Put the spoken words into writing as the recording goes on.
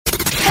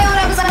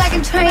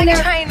Trainer.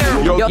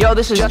 Yo,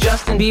 this is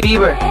Justin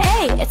Bieber.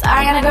 Hey, it's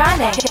Ariana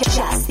Grande.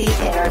 Just the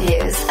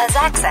Interviews, a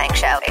Zach Sang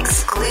Show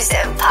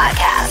exclusive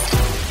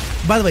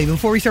podcast. By the way,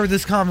 before we start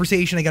this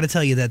conversation, I got to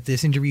tell you that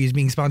this interview is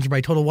being sponsored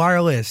by Total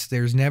Wireless.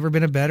 There's never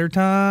been a better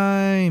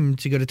time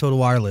to go to Total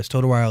Wireless.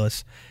 Total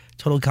Wireless,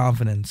 total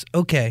confidence.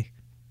 Okay.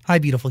 Hi,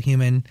 beautiful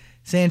human.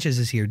 Sanchez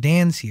is here.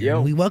 Dan's here.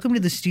 And we welcome to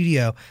the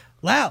studio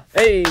Lauv.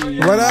 Hey.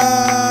 What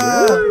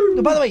up?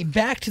 Oh, by the way,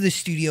 back to the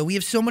studio. We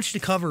have so much to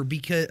cover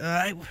because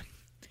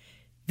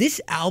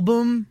this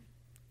album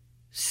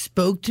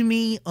spoke to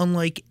me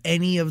unlike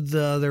any of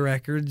the other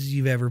records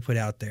you've ever put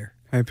out there.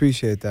 I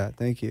appreciate that.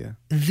 Thank you.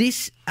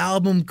 This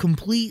album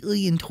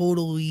completely and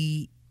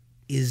totally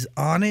is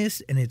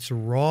honest, and it's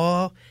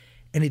raw,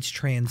 and it's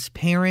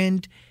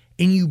transparent,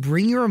 and you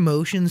bring your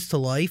emotions to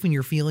life and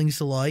your feelings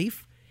to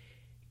life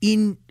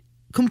in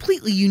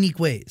completely unique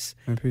ways.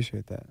 I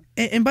appreciate that.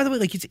 And by the way,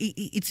 like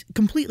it's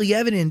completely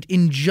evident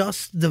in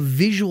just the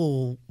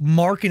visual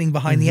marketing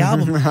behind the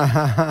album.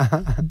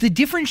 The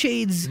different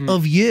shades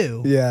of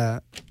you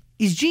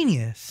is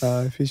genius.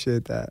 I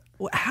appreciate that.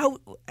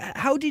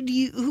 How did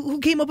you,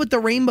 who came up with the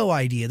rainbow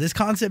idea, this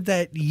concept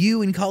that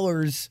you and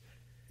colors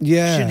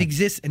should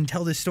exist and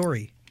tell this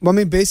story? Well, I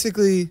mean,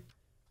 basically,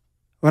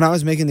 when I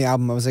was making the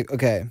album, I was like,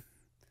 okay,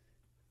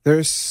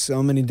 there's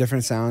so many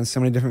different sounds,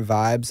 so many different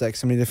vibes, like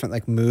so many different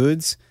like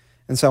moods.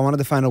 And so I wanted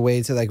to find a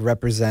way to like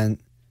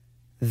represent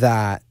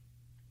that,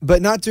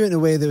 but not do it in a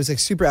way that was like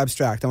super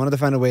abstract. I wanted to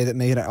find a way that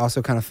made it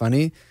also kind of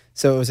funny.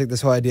 So it was like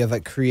this whole idea of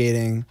like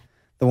creating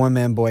the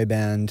one-man boy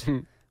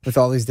band with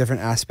all these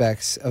different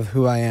aspects of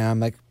who I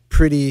am, like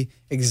pretty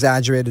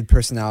exaggerated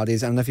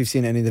personalities. I don't know if you've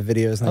seen any of the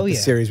videos, like the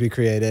series we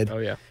created. Oh,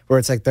 yeah. Where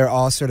it's like they're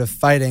all sort of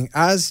fighting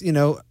as, you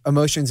know,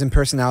 emotions and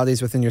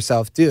personalities within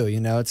yourself do.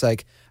 You know, it's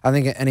like, I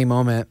think at any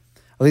moment,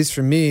 at least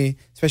for me,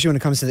 especially when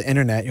it comes to the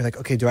internet, you're like,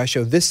 okay, do I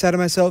show this side of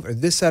myself or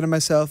this side of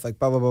myself? Like,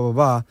 blah, blah, blah, blah,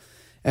 blah.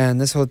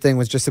 And this whole thing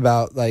was just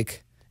about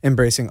like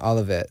embracing all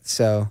of it.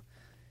 So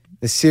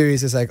the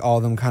series is like all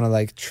of them kind of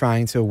like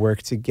trying to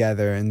work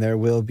together, and there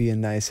will be a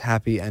nice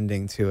happy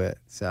ending to it.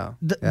 So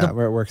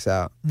where it works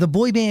out. The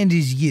boy band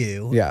is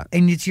you. Yeah.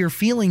 And it's your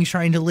feelings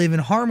trying to live in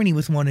harmony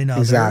with one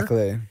another.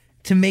 Exactly.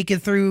 To make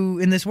it through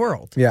in this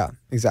world. Yeah,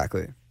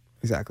 exactly.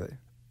 Exactly.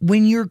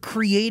 When you're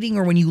creating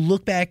or when you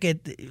look back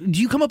at,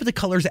 do you come up with the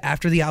colors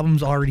after the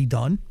album's already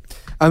done?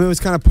 It was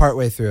kind of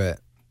partway through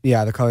it.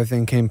 Yeah, the color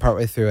thing came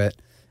partway through it.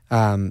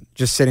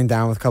 Just sitting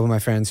down with a couple of my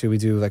friends who we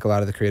do like a lot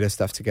of the creative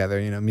stuff together,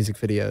 you know, music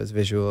videos,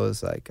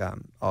 visuals, like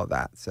all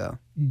that. So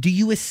do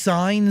you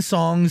assign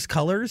songs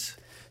colors?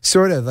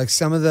 Sort of, like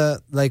some of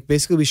the, like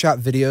basically we shot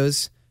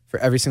videos for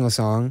every single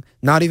song,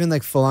 not even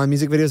like full on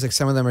music videos. Like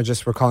some of them are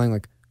just, we're calling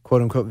like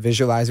quote unquote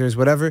visualizers,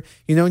 whatever.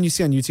 You know, when you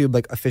see on YouTube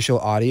like official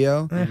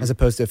audio as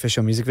opposed to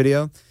official music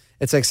video,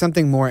 it's like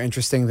something more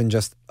interesting than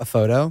just a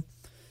photo.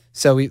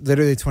 So we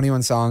literally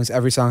 21 songs,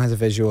 every song has a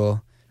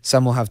visual,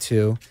 some will have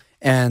two.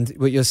 And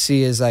what you'll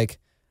see is like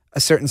a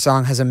certain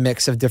song has a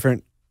mix of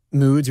different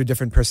moods or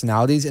different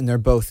personalities, and they're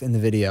both in the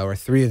video, or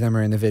three of them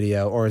are in the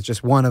video, or it's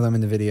just one of them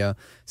in the video.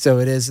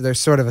 So they're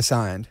sort of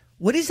assigned.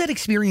 What is that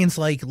experience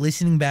like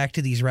listening back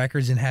to these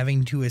records and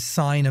having to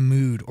assign a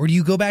mood? Or do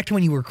you go back to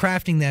when you were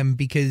crafting them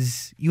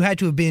because you had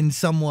to have been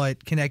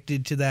somewhat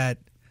connected to that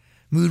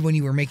mood when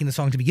you were making the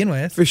song to begin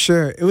with? For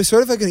sure. It was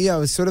sort of like, it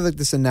was sort of like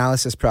this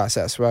analysis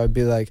process where I would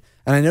be like,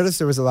 and I noticed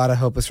there was a lot of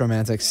Hopeless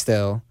Romantic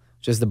still,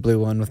 just the blue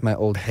one with my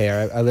old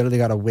hair. I literally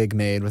got a wig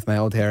made with my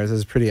old hair. It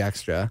was pretty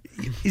extra.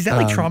 Is that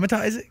like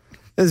traumatizing?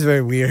 It's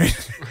very weird.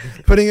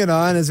 Putting it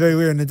on is very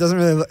weird, and it doesn't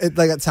really,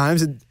 like at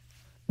times it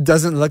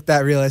doesn't look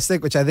that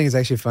realistic, which I think is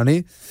actually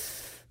funny.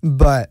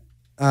 But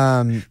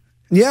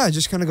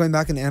just kind of going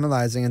back and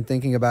analyzing and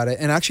thinking about it.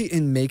 And actually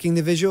in making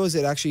the visuals,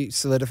 it actually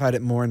solidified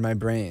it more in my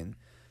brain.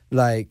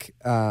 Like,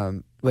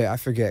 wait, I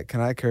forget.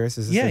 Can I curse?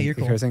 Is this you're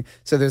cool. Cursing?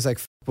 So there's like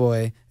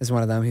Boy is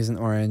one of them. He's an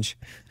orange.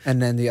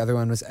 And then the other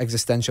one was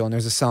Existential. And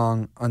there's a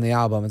song on the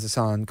album. It's a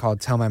song called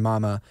Tell My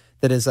Mama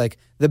that is like,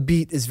 the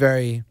beat is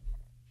very,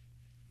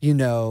 you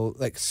know,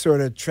 like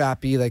sort of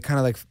trappy, like kind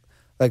of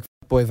like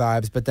boy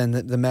vibes. But then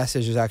the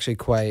message is actually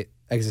quite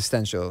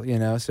existential, you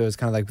know? So it's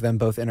kind of like them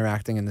both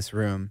interacting in this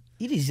room.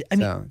 It is. I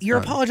mean, you're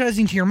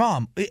apologizing to your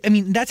mom. I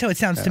mean, that's how it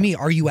sounds to me.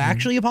 Are you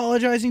actually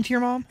apologizing to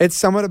your mom? It's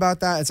somewhat about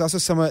that. It's also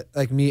somewhat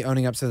like me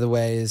owning up to the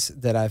ways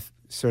that I've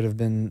sort of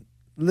been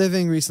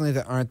living recently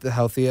that aren't the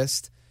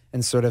healthiest,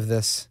 and sort of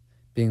this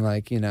being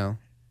like, you know,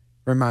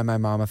 remind my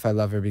mom if I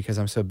love her because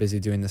I'm so busy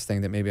doing this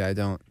thing that maybe I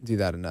don't do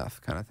that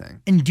enough kind of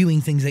thing. And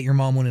doing things that your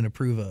mom wouldn't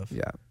approve of.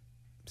 Yeah.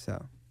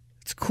 So.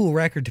 It's a cool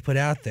record to put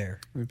out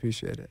there. We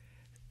appreciate it.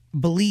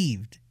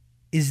 Believed.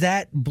 Is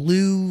that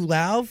blue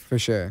Lauv? For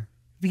sure.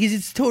 Because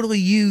it's totally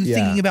you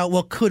thinking about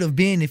what could have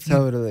been if you...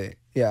 Totally.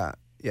 Yeah.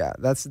 Yeah.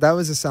 That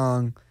was a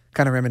song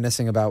kind of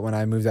reminiscing about when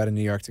I moved out of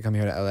New York to come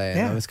here to LA.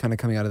 And I was kind of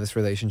coming out of this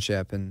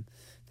relationship, and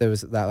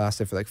that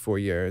lasted for like 4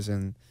 years.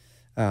 And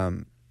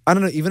I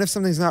don't know, even if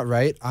something's not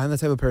right, I'm the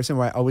type of person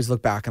where I always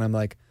look back and I'm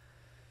like,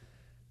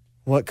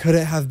 what could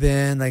it have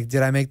been? Like,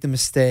 did I make the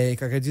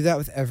mistake? Like, I do that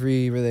with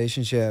every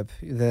relationship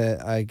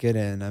that I get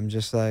in. I'm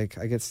just like,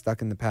 I get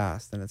stuck in the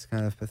past, and it's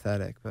kind of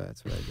pathetic, but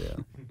that's what I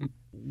do.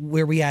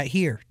 Where we at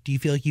here? Do you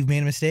feel like you've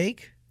made a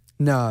mistake?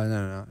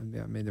 No.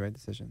 Yeah, I made the right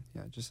decision.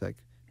 Yeah, just like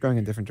going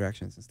in different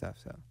directions and stuff.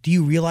 So, Do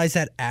you realize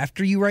that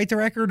after you write the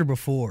record or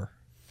before?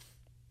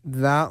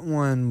 that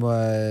one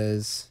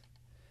was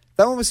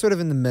sort of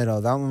in the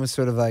middle. That one was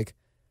sort of like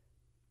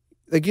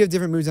you have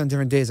different moods on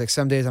different days. Like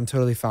some days I'm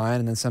totally fine,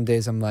 and then some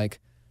days I'm like,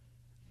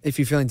 if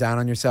you're feeling down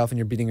on yourself and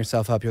you're beating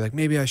yourself up, you're like,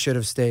 maybe I should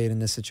have stayed in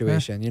this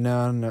situation. You know,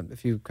 I don't know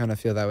if you kind of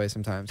feel that way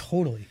sometimes.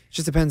 Totally. It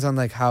just depends on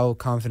like how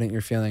confident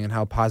you're feeling and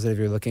how positive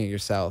you're looking at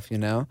yourself, you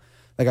know?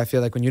 Like I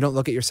feel like when you don't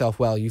look at yourself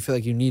well, you feel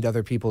like you need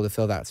other people to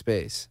fill that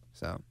space.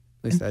 So at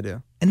least I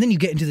do. And then you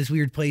get into this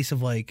weird place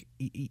of like,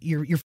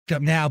 you're f***ed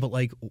up now, but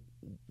like,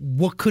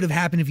 what could have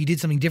happened if you did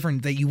something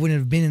different that you wouldn't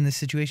have been in this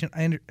situation?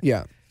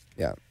 Yeah.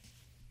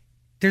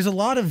 There's a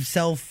lot of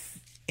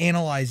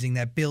self-analyzing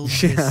that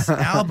builds this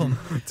album.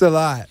 It's a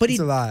lot. But it's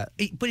a lot.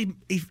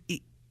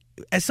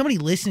 As somebody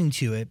listening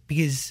to it,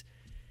 because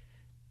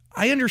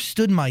I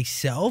understood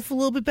myself a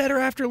little bit better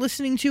after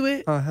listening to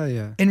it. Oh, hell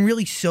yeah. And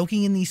really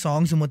soaking in these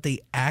songs and what they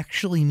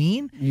actually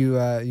mean. You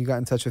got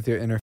in touch with your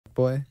inner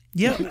boy?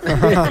 Yeah.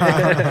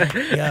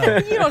 Yeah.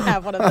 You don't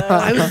have one of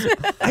those.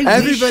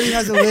 Everybody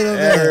has a little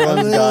bit.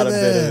 Everyone's got a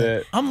bit of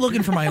it. I'm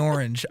looking for my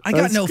orange. I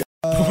got no boy.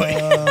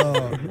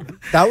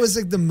 That was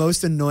like the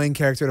most annoying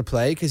character to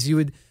play because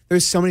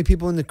there's so many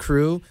people in the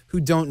crew who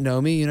don't know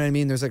me. You know what I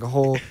mean? There's like a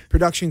whole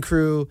production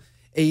crew,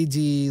 AD,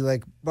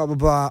 like blah, blah,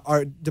 blah,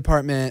 art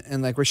department,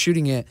 and like we're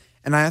shooting it.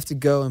 And I have to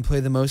go and play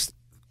the most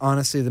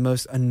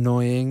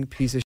annoying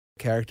piece of shit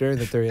character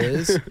that there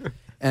is.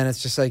 And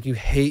it's just like you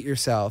hate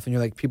yourself, and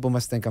you're like, people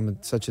must think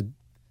I'm such a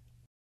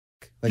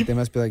like they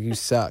must be like, you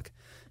suck.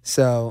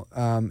 So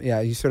yeah,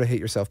 you sort of hate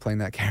yourself playing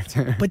that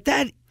character. But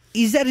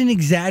is that an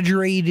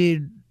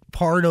exaggerated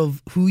part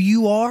of who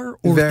you are,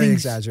 or very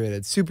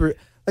exaggerated? Super.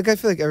 Like I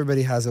feel like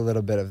everybody has a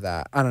little bit of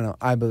that. I don't know.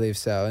 I believe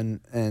so,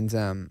 and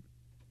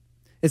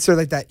it's sort of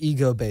like that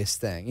ego-based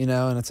thing, you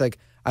know. And it's like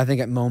I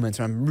think at moments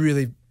when I'm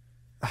really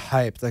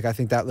hyped, like I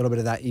think that little bit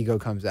of that ego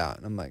comes out,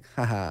 and I'm like,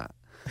 haha.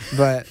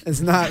 But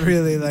it's not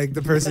really like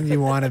the person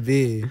you want to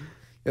be.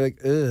 You're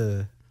like,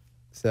 ugh.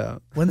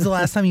 So when's the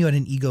last time you had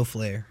an ego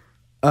flare?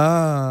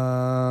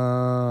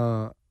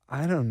 I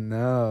don't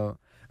know.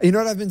 You know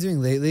what I've been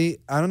doing lately?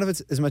 I don't know if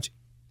it's as much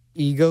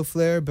ego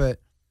flare, but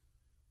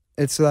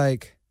it's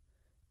like,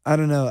 I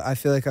don't know. I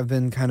feel like I've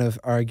been kind of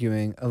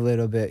arguing a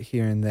little bit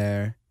here and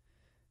there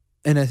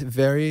in a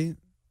very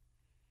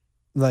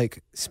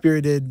like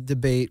spirited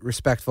debate,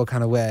 respectful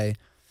kind of way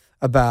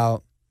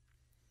about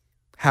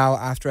how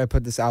after I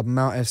put this album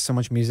out, I have so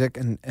much music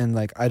and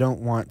like I don't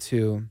want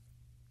to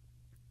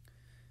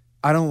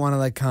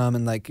like come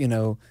and like, you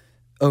know,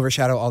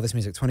 overshadow all this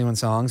music, 21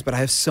 songs, but I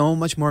have so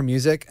much more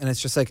music and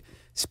it's just like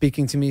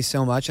speaking to me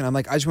so much, and I'm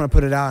like, I just want to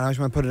put it out,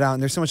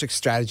 and there's so much like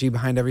strategy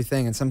behind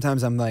everything, and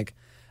sometimes I'm like,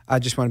 I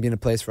just want to be in a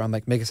place where I'm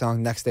like, make a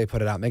song, next day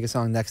put it out, make a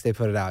song, next day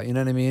put it out, you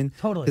know what I mean?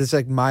 Totally. 'Cause it's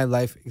like my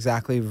life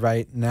exactly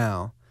right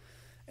now.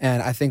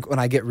 And I think when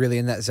I get really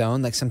in that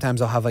zone, like sometimes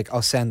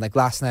I'll send, like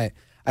last night,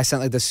 I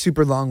sent like this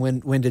super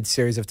long-winded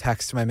series of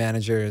texts to my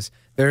managers.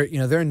 They're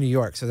in New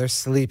York, so they're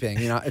sleeping.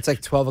 You know, it's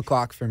like 12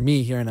 o'clock for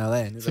me here in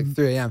LA, and it's like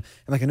 3 a.m.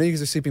 I'm like, I know you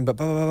guys are sleeping, but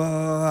blah, blah, blah,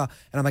 blah, blah.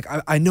 And I'm like,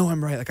 I know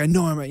I'm right. Like, I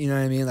know I'm right. You know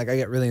what I mean? Like, I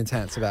get really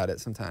intense about it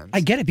sometimes.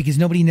 I get it, because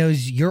nobody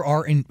knows your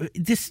art, and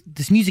this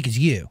music is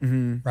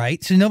you,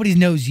 right? So nobody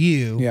knows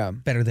you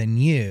better than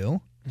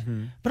you.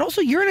 But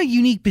also, you're in a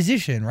unique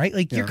position, right?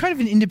 Like, you're kind of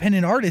an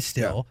independent artist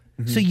still.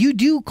 So you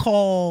do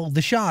call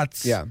the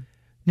shots. Yeah.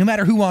 No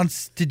matter who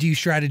wants to do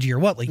strategy or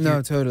what. Like,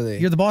 no, totally.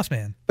 You're the boss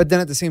man. But then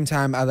at the same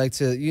time, I like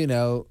to, you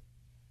know,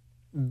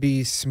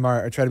 be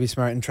smart, or try to be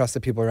smart and trust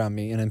the people around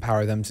me and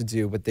empower them to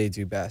do what they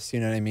do best. You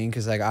know what I mean?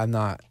 Because like I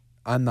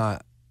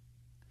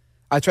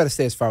try to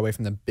stay as far away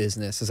from the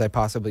business as I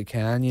possibly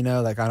can, you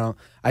know? Like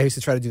I used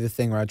to try to do the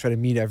thing where I try to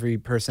meet every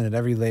person at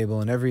every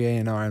label and every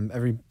A&R and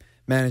every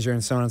manager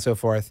and so on and so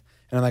forth.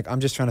 And I'm like, I'm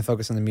just trying to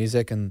focus on the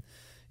music and,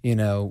 you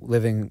know,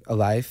 living a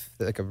life,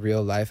 like a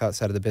real life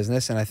outside of the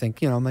business. And I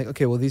think, you know, I'm like,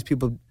 okay, well, these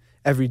people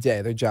every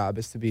day, their job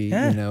is to be,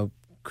 you know,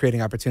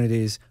 creating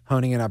opportunities,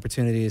 honing in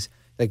opportunities,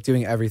 like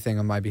doing everything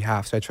on my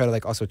behalf. So I try to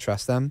like also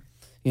trust them,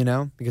 you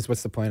know, because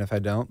what's the point if I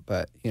don't?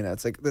 But, you know,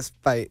 it's like this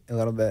fight a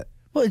little bit.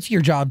 Well, it's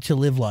your job to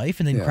live life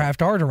and then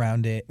craft art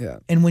around it. Yeah.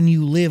 And when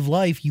you live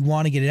life, you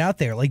want to get it out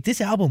there. Like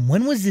this album,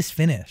 when was this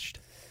finished?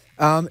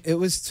 It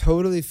was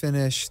totally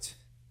finished.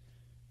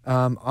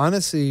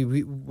 Honestly,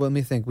 let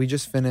me think. We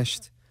just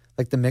finished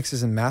like the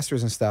mixes and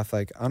masters and stuff,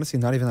 like honestly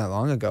not even that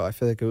long ago. I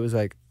feel like it was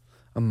like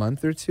a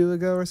month or two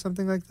ago or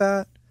something like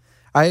that.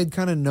 I had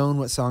kind of known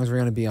what songs were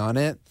going to be on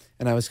it,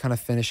 and I was kind of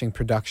finishing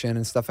production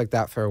and stuff like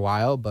that for a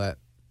while, but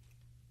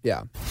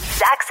yeah.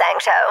 Zach Sang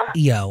Show.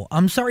 Yo,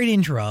 I'm sorry to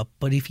interrupt,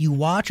 but if you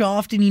watch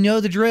often, you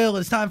know the drill.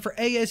 It's time for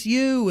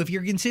ASU. If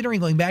you're considering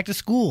going back to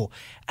school,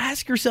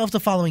 ask yourself the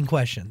following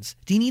questions.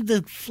 Do you need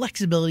the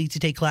flexibility to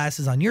take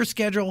classes on your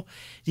schedule?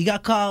 Do you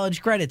got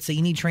college credits that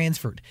you need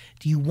transferred?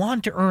 Do you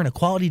want to earn a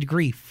quality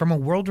degree from a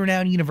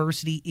world-renowned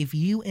university? If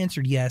you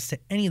answered yes to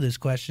any of those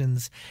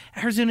questions,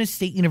 Arizona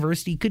State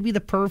University could be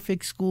the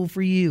perfect school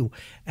for you.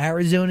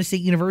 Arizona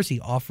State University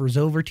offers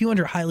over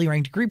 200 highly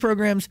ranked degree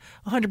programs,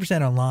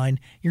 100% online.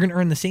 You're going to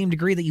earn the same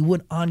degree that you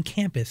would on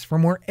campus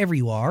from wherever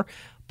you are.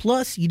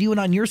 Plus, you do it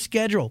on your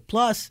schedule.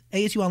 Plus,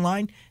 ASU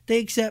Online, they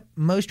accept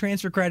most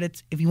transfer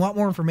credits. If you want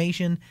more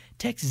information,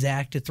 text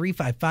Zach to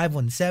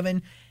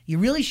 35517. You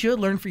really should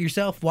learn for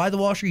yourself why the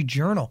Wall Street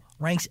Journal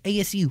ranks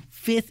ASU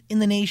 5th in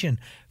the nation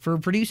for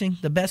producing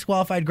the best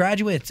qualified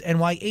graduates, and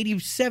why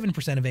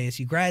 87% of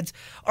ASU grads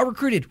are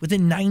recruited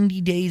within 90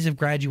 days of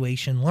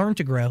graduation. Learn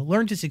to grow,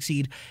 learn to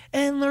succeed,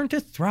 and learn to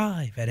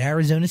thrive at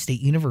Arizona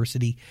State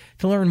University.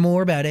 To learn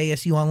more about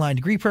ASU Online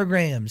degree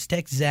programs,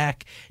 text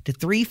Zach to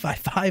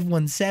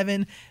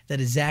 35517. That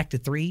is Zach to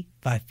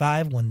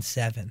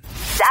 35517.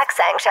 Zach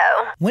Sang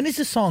Show. When is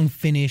a song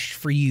finished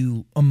for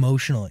you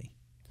emotionally?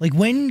 Like,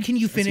 when can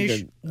you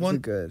finish That's a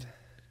good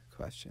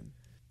question.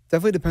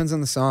 Definitely depends on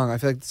the song. I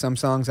feel like some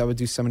songs I would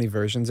do so many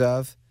versions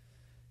of.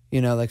 You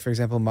know, like, for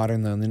example,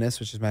 Modern Loneliness,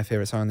 which is my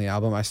favorite song on the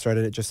album. I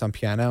started it just on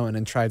piano and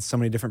then tried so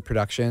many different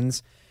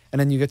productions. And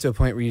then you get to a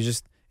point where you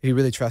just, if you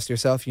really trust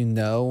yourself, you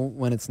know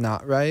when it's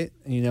not right.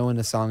 And you know when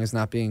the song is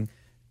not being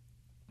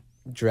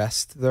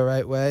dressed the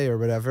right way or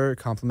whatever,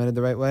 complimented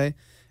the right way.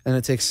 And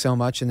it takes so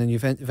much. And then you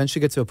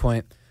eventually get to a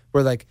point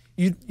where, like,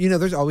 you know,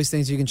 there's always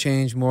things you can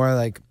change more,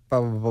 like, blah,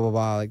 blah, blah, blah,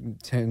 blah, like,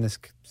 turn this,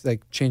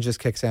 like, change this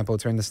kick sample,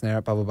 turn the snare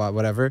up, blah, blah, blah,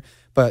 whatever.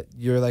 But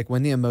you're like,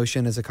 when the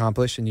emotion is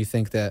accomplished and you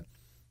think that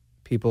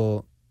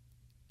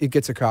it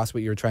gets across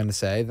what you were trying to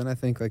say, then I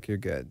think, like, you're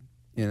good,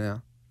 you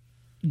know?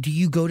 Do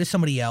you go to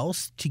somebody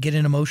else to get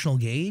an emotional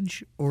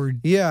gauge, or?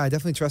 Yeah, I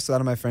definitely trust a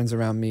lot of my friends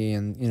around me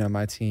and, you know,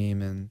 my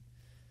team, and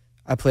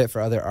I play it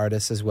for other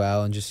artists as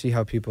well and just see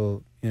how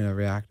people, you know,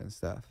 react and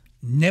stuff.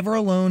 Never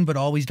alone, but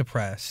always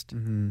depressed.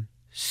 Mm-hmm.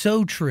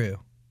 So true.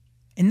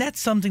 And that's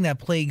something that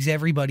plagues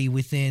everybody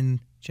within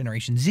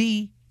Generation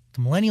Z,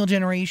 the millennial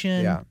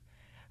generation. Yeah.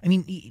 I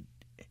mean,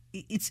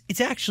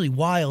 it's actually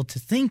wild to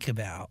think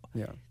about.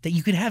 Yeah. That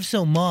you could have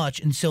so much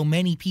and so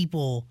many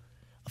people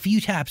a few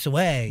taps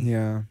away.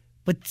 Yeah.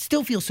 But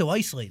still feel so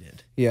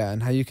isolated. Yeah,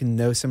 and how you can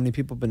know so many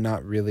people but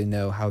not really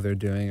know how they're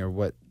doing or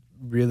what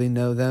really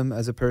know them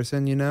as a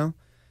person, you know?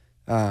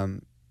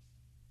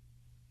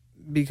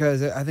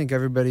 Because I think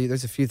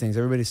there's a few things.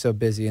 Everybody's so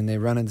busy and they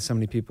run into so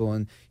many people,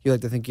 and you like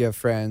to think you have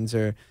friends,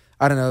 or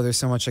I don't know, there's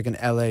so much, like, in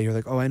LA, you're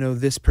like, oh, I know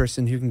this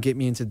person who can get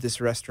me into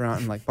this restaurant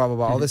and, like, blah, blah,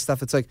 blah, all this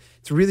stuff. It's like,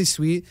 it's really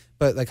sweet,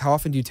 but, like, how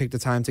often do you take the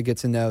time to get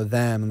to know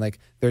them and, like,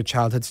 their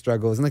childhood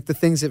struggles and, like, the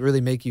things that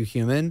really make you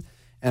human?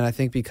 And I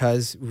think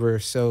because we're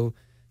so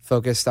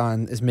focused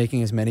on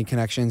making as many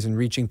connections and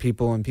reaching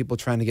people and people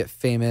trying to get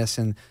famous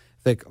and,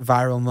 like,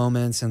 viral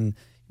moments and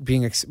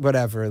being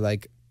whatever,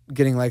 like,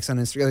 getting likes on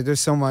Instagram, like,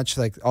 there's so much,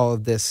 like, all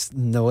of this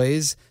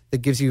noise that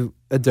gives you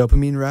a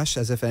dopamine rush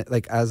as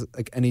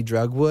any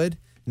drug would,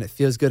 and it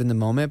feels good in the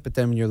moment. But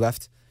then when you're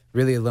left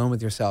really alone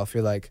with yourself,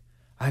 you're like,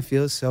 I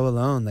feel so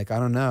alone. Like, I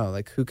don't know,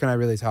 like, who can I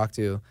really talk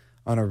to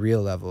on a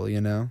real level,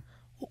 you know?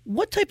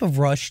 What type of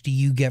rush do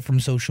you get from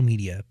social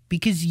media?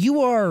 Because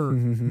you are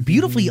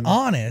beautifully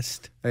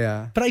honest.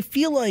 Yeah. But I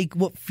feel like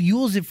what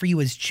fuels it for you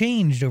has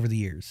changed over the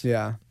years.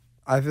 Yeah.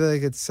 I feel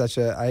like it's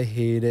I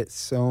hate it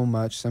so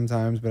much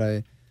sometimes,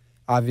 but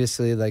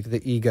obviously, like,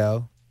 the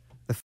ego,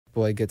 the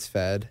boy gets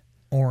fed.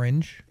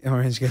 Orange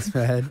gets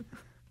fed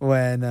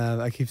when,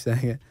 I keep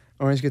saying it,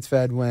 orange gets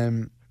fed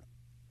when,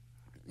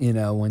 you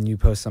know, when you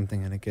post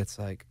something and it gets,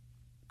 like,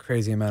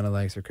 crazy amount of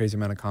likes or crazy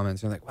amount of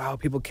comments. You're like, wow,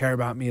 people care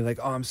about me. Like,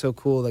 oh, I'm so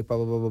cool. Like, blah,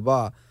 blah, blah, blah,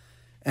 blah.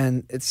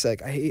 And it's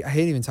like, I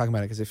hate even talking about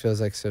it because it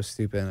feels, like, so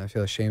stupid and I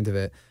feel ashamed of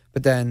it.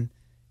 But then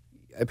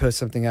I post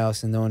something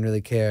else and no one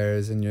really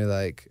cares. And you're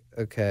like,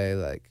 okay,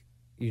 like,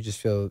 you just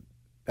feel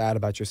bad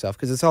about yourself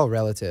because it's all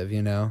relative,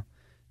 you know?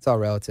 It's all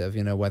relative,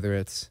 you know, whether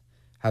it's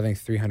having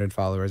 300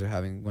 followers or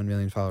having 1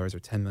 million followers or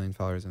 10 million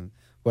followers and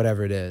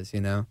whatever it is,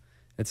 you know?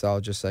 It's all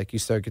just like you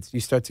start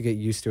to get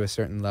used to a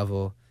certain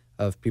level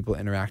of people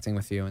interacting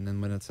with you, and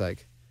then when it's,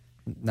 like,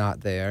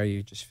 not there,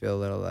 you just feel a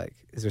little like,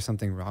 is there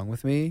something wrong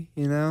with me,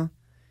 you know?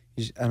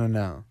 I don't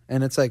know.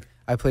 And it's like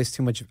I place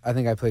too much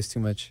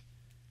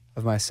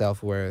of my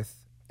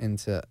self-worth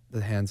into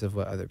the hands of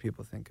what other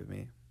people think of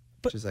me,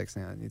 which is, like,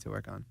 something I need to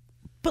work on.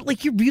 But,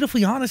 like, you're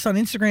beautifully honest on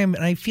Instagram,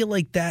 and I feel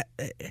like that,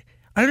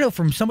 I don't know,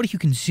 from somebody who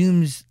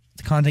consumes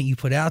the content you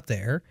put out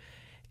there,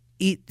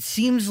 it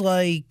seems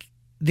like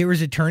there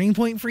was a turning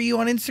point for you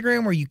on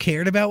Instagram where you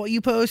cared about what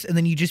you post, and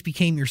then you just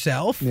became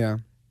yourself. Yeah.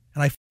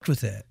 And I fucked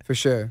with it. For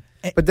sure.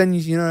 But then,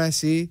 you know what I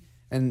see?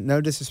 And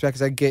no disrespect,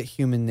 because I get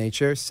human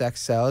nature,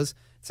 sex sells.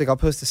 It's like I'll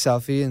post a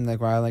selfie and,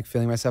 like, where I'm, like,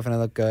 feeling myself and I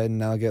look good,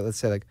 and I'll get, let's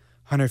say, like,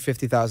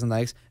 150,000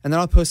 likes. And then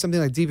I'll post something,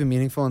 like, deep and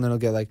meaningful, and then it'll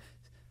get, like,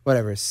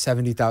 whatever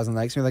 70,000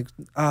 likes. And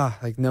you're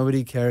like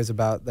nobody cares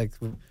about like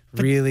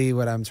really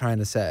what I'm trying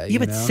to say. Yeah, you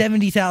but know?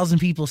 70,000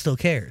 people still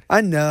cared.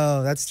 I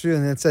know that's true,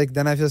 and it's like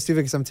then I feel stupid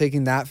because I'm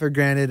taking that for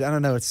granted. I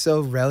don't know. It's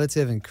so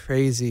relative and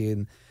crazy,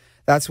 and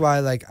that's why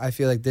like I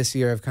feel like this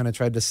year I've kind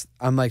of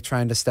I'm like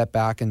trying to step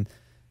back and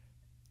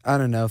I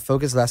don't know,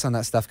 focus less on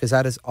that stuff because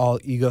that is all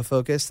ego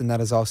focused and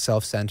that is all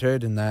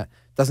self-centered and that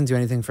doesn't do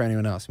anything for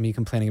anyone else. Me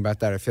complaining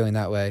about that or feeling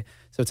that way.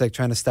 So it's like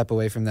trying to step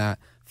away from that,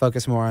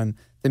 focus more on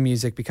the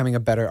music, becoming a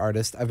better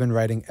artist. I've been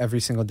writing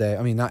every single day.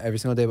 I mean, not every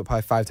single day, but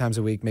probably 5 times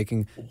a week,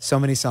 making so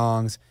many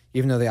songs,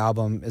 even though the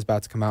album is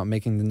about to come out,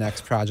 making the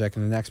next project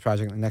and the next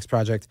project and the next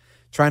project,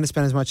 trying to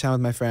spend as much time with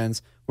my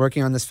friends,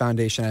 working on this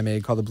foundation I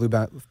made called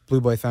the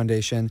Blue Boy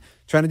Foundation,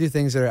 trying to do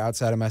things that are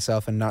outside of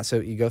myself and not so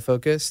ego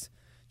focused.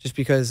 Just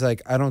because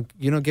like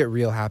you don't get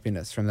real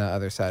happiness from that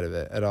other side of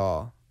it at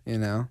all, you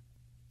know?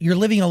 You're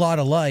living a lot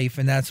of life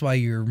and that's why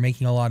you're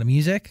making a lot of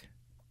music.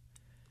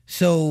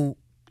 So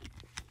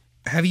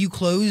have you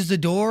closed the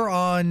door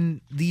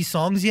on these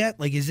songs yet?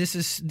 Like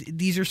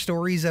these are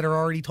stories that are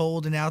already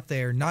told and out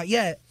there? Not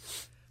yet,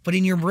 but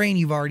in your brain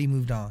you've already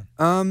moved on.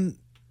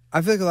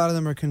 I feel like a lot of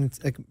them are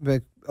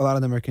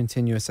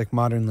continuous. Like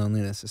Modern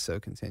Loneliness is so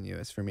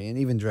continuous for me, and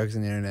even Drugs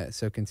and the Internet is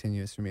so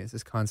continuous for me. It's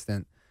this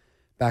constant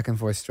back and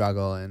forth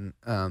struggle, and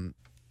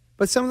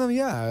but some of them,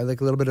 yeah, are like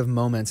a little bit of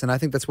moments, and I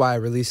think that's why I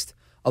released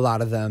a lot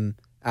of them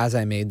as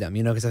I made them,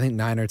 you know, because I think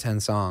 9 or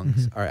 10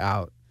 songs are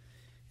out,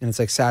 and it's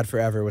like Sad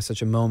Forever was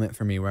such a moment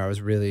for me where I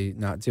was really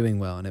not doing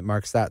well, and it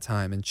marks that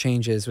time. And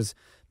Changes was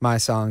my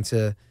song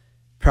to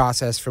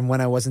process from when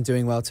I wasn't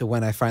doing well to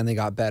when I finally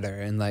got better,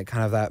 and like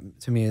kind of that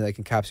to me like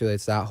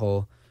encapsulates that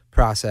whole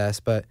process.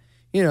 But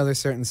you know, there's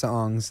certain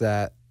songs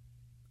that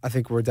I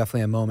think were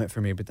definitely a moment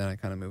for me, but then I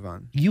kind of move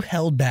on. You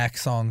held back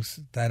songs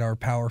that are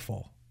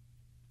powerful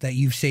that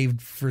you've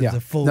saved for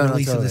the full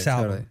release of this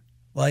album. Totally.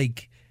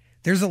 Like,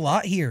 there's a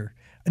lot here.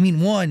 I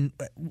mean, one,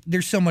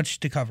 there's so much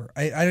to cover.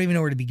 I don't even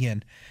know where to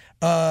begin.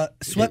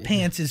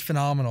 Sweatpants is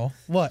phenomenal.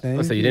 What?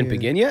 So you didn't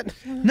begin yet?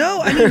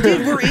 No, I mean,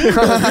 dude, we're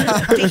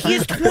in. He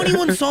has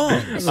 21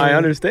 songs. I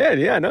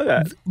understand. Yeah, I know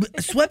that. But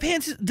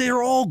Sweatpants,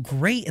 they're all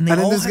great, and they I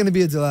think all there's going to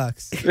be a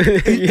deluxe.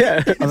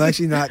 Yeah. I'm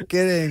actually not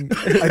kidding.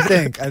 I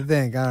think. I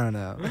don't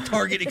know.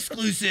 Target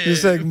exclusive.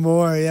 Just like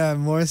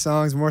more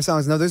songs.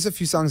 No, there's a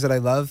few songs that I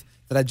love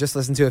that I just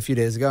listened to a few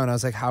days ago, and I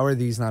was like, how are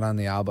these not on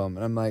the album?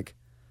 And I'm like,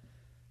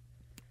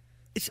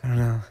 I don't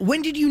know.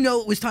 When did you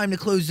know it was time to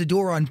close the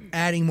door on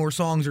adding more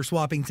songs or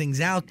swapping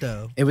things out,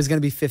 though? It was going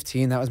to be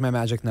 15. That was my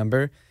magic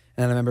number.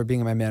 And I remember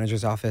being in my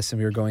manager's office and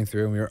we were going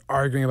through and we were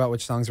arguing about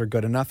which songs were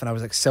good enough. And I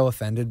was like so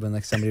offended when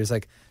like somebody was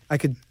like, I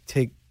could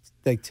take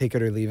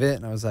it or leave it.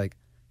 And I was like,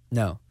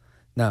 no,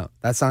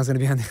 that song's going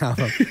to be on the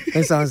album.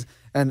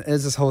 And it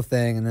was this whole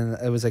thing. And then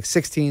it was like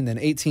 16, then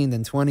 18,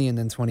 then 20, and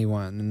then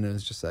 21. And it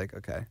was just like,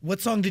 okay. What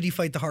song did you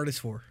fight the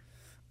hardest for?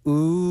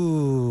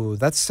 Ooh,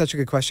 that's such a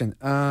good question.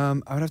 I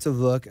would have to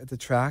look at the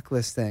track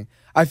listing.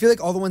 I feel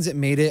like all the ones that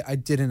made it, I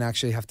didn't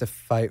actually have to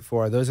fight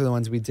for. Those are the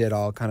ones we did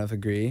all kind of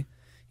agree,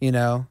 you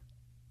know?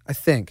 I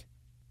think.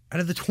 Out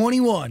of the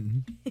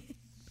 21,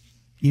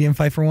 you didn't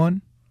fight for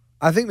one?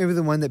 I think maybe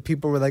the one that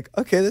people were like,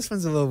 okay, this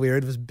one's a little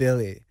weird was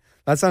Billy.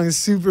 That song is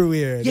super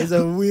weird. Yeah, it's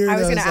a weird I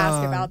was going to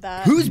ask about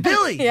that. Who's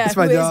Billy? Yeah, it's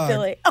my who dog. is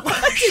Billy? Oh,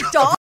 that's your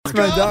dog? It's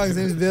my dog. His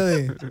name's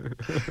Billy.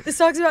 This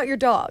song's about your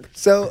dog.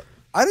 So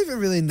I don't even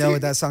really know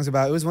what that song's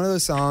about. It was one of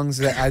those songs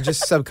that I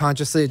just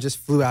subconsciously, it just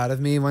flew out of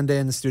me one day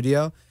in the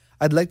studio.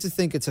 I'd like to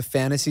think it's a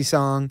fantasy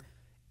song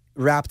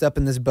wrapped up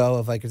in this bow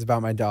of like, it's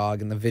about my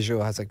dog, and the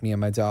visual has like me and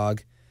my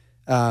dog.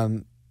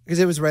 Because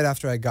it was right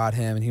after I got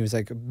him and he was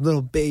like a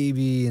little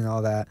baby and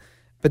all that.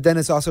 But then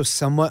it's also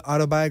somewhat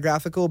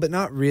autobiographical, but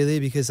not really,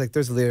 because like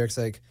there's lyrics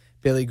like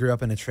Billy grew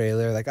up in a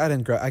trailer. Like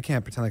I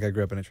can't pretend like I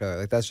grew up in a trailer.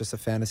 Like that's just a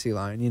fantasy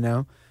line, you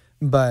know?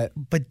 But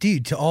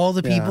dude, to all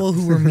the people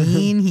who were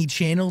mean, he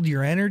channeled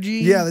your energy.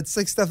 Yeah, it's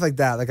like stuff like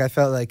that. Like I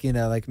felt like, you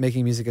know, like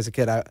making music as a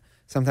kid,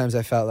 sometimes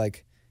I felt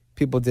like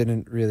people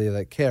didn't really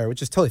like care,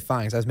 which is totally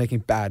fine because I was making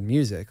bad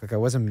music. Like I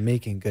wasn't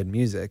making good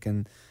music,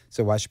 and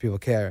so why should people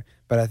care?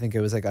 But I think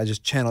it was like I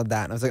just channeled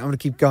that and I was like, I'm gonna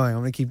keep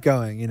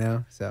going, you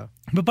know? So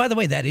But by the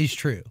way, that is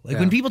true. Like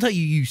when people tell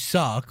you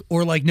suck,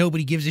 or like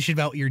nobody gives a shit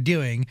about what you're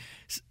doing,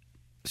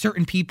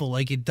 certain people,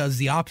 like it does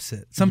the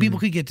opposite. Some people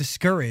could get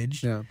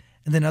discouraged. Yeah.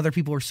 And then other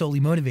people are solely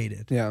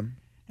motivated. Yeah.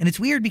 And it's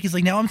weird because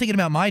like now I'm thinking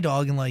about my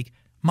dog, and like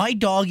my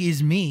dog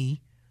is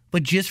me,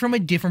 but just from a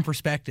different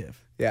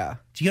perspective. Yeah.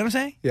 Do you get what I'm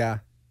saying? Yeah.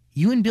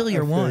 You and Billy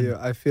are one.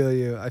 I feel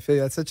you.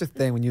 That's such a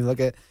thing. When you look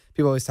at,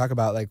 people always talk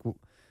about like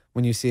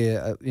when you see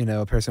a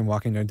person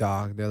walking their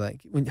dog, they're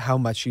like, how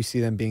much you see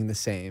them being the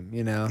same,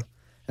 you know?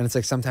 And it's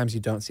like sometimes you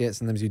don't see it,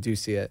 sometimes you do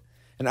see it.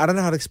 And I don't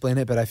know how to explain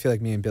it, but I feel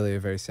like me and Billy are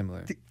very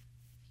similar.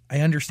 I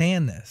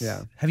understand this.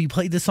 Yeah. Have you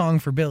played the song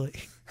for Billy?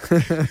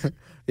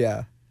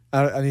 Yeah.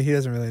 I mean, he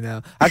doesn't really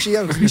know. Actually,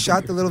 yeah, because we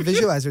shot the little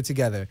visualizer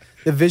together.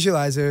 The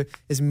visualizer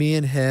is me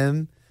and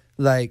him,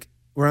 like,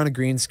 we're on a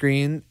green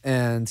screen,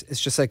 and it's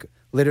just, like,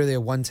 literally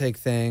a one-take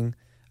thing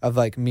of,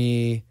 like,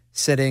 me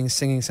sitting,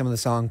 singing some of the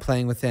song,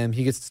 playing with him.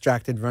 He gets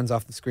distracted, runs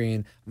off the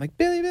screen. I'm like,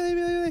 Billy, Billy,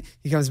 Billy, Billy.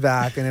 He comes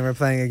back, and then we're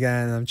playing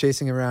again. And I'm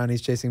chasing him around.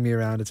 He's chasing me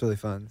around. It's really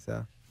fun.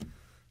 So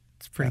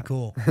It's pretty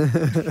cool. it's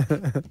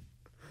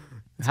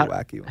a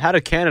wacky one. How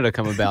did Canada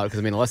come about? Because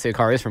I mean, Alessia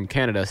Cara is from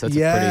Canada, so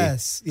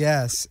that's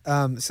yes.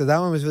 So that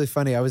one was really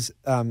funny. I was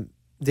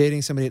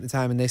dating somebody at the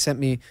time, and they sent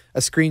me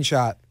a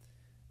screenshot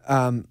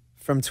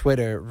from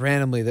Twitter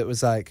randomly that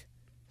was like,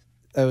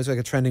 it was like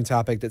a trending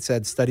topic that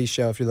said, studies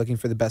show if you're looking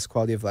for the best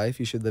quality of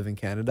life, you should live in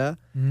Canada.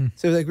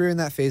 So like we were in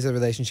that phase of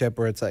relationship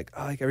where it's like,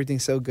 oh, like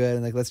everything's so good,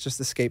 and like let's just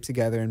escape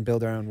together and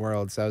build our own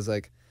world. So I was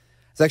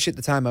actually at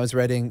the time I was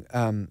writing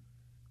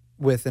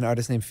with an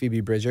artist named Phoebe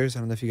Bridgers. I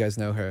don't know if you guys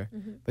know her,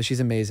 but she's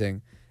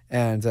amazing.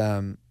 And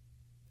I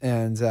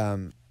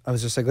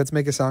was just like, let's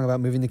make a song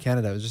about moving to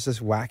Canada. It was just this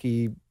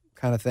wacky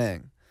kind of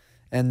thing.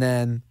 And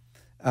then,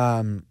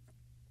 the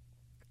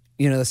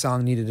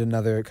song needed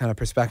another kind of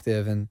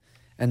perspective. And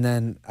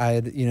then I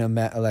had,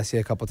 met Alessia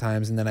a couple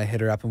times, and then I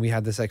hit her up, and we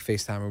had this like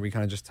FaceTime where we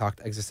kind of just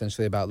talked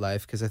existentially about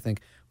life, because I think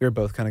we were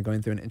both kind of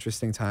going through an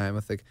interesting time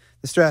with like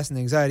the stress and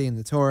the anxiety and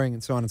the touring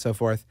and so on and so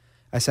forth.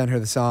 I sent her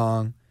the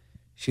song.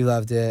 She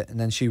loved it, and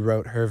then she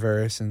wrote her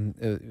verse, and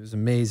it was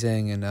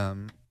amazing, and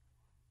and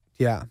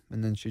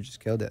then she just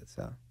killed it.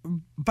 So,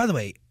 by the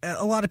way,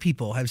 a lot of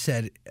people have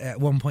said at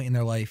one point in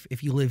their life,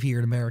 if you live here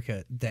in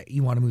America, that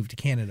you want to move to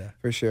Canada.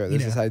 For sure,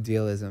 there's this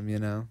idealism,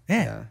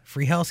 Yeah,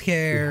 free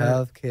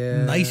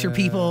healthcare, nicer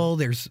people.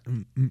 There's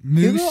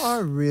moose. People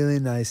are really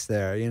nice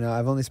there.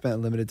 I've only spent a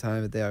limited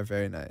time, but they are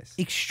very nice.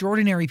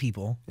 Extraordinary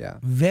people. Yeah,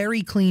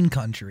 very clean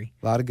country.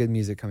 A lot of good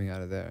music coming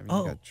out of there. You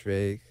got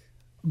Drake.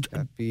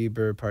 Got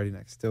Bieber, Party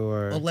Next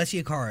Door,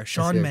 Alessia Cara,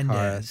 Shawn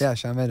Mendes. Yeah,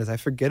 Shawn Mendes. I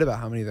forget about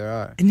how many there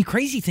are. And the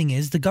crazy thing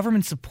is, the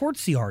government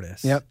supports the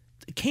artists. Yep.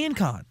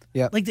 CanCon.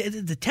 Yep. Like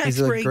the tax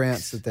These are breaks. like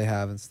grants that they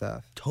have and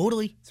stuff.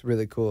 Totally. It's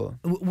really cool.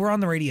 We're on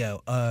the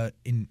radio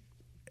in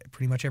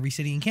pretty much every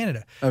city in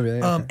Canada. Oh,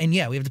 really? Okay. And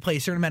yeah, we have to play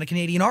a certain amount of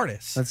Canadian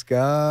artists. Let's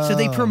go. So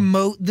they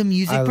promote the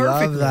music perfectly.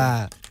 I love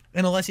that.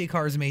 And Alessia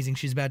Cara is amazing.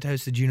 She's about to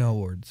host the Juno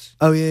Awards.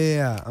 Oh,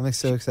 yeah. I'm like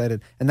so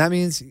excited. And that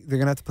means they're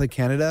going to have to play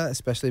Canada,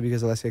 especially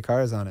because Alessia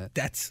Cara is on it.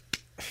 That's...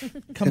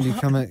 It's going to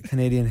become a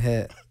Canadian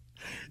hit.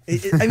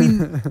 I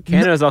mean...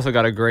 Canada's also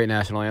got a great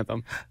national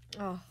anthem.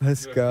 Oh.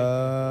 Let's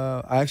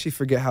go. I actually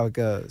forget how it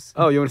goes.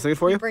 Oh, you want to sing it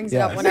for you? He brings it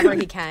up whenever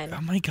he can.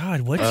 Oh, my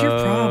God. What's your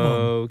problem?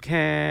 Oh,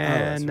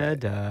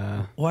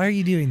 Canada. Why are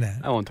you doing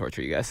that? I won't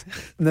torture you guys.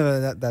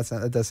 No, that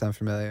does sound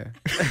familiar.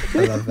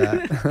 I love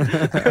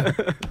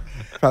that.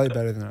 Probably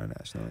better than our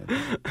national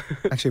anthem.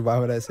 Actually, why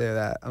would I say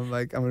that? I'm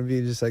going to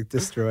be just like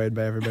destroyed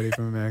by everybody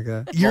from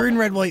America. You're in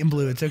red, white, and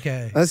blue. It's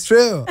okay. That's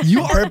true.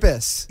 You are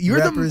purpose. You're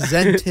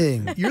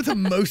representing. You're the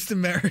most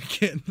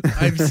American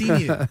I've seen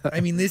you. I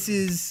mean, this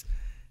is...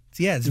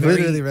 it's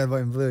literally red,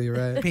 white, and blue. You're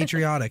right.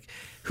 Patriotic.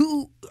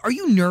 Are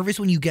you nervous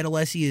when you get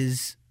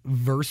Alessia's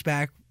verse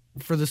back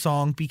for the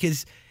song?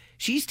 Because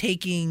she's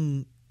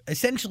taking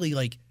essentially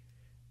like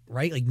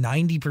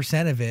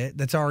 90% of it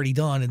that's already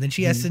done, and then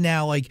she has to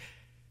now like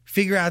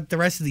figure out the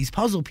rest of these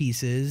puzzle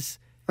pieces.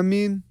 I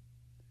mean,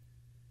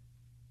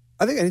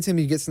 I think anytime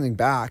you get something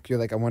back, you're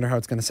like, I wonder how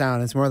it's going to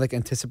sound. It's more like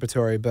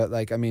anticipatory, but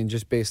like, I mean,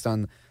 just based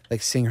on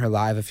like seeing her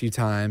live a few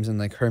times and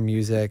like her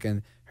music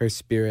and her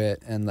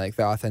spirit and like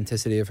the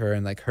authenticity of her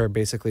and like her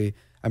basically,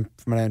 from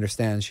what I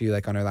understand, she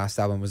like on her last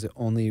album was the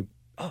only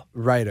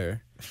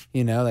writer,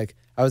 like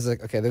I was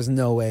like, okay, there's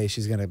no way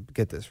she's going to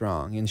get this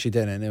wrong. And she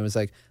didn't. It was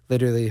like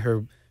literally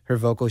her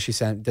vocal she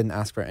sent didn't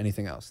ask for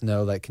anything else.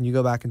 No, like, can you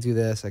go back and do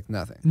this? Like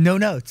nothing. No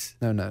notes.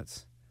 No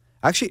notes.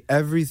 Actually,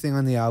 everything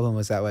on the album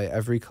was that way.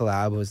 Every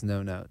collab was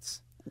no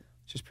notes,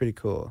 which is pretty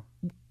cool.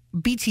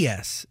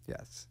 BTS.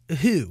 Yes.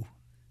 Who?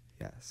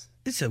 Yes.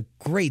 It's a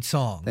great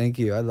song. Thank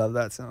you. I love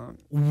that song.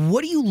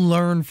 What do you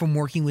learn from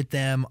working with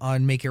them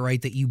on Make It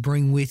Right that you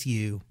bring with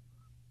you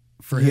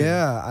for Who?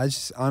 Yeah, I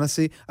just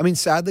honestly, I mean,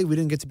 sadly, we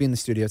didn't get to be in the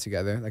studio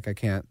together. Like, I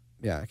can't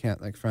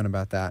like front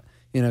about that,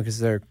 because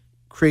they're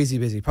crazy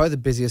busy. Probably the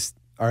busiest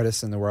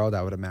artists in the world,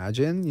 I would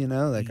imagine,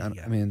 Like,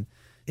 Yeah. I mean,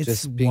 It's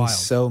just being wild.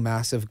 so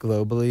massive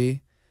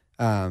globally.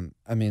 I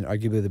mean,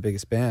 arguably the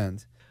biggest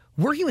band.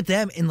 Working with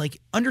them and like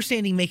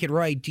understanding Make It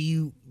Right,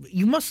 you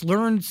must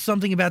learn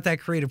something about that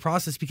creative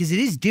process because it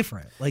is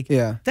different. Like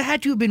that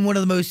had to have been one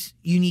of the most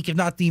unique, if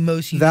not the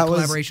most unique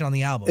collaboration on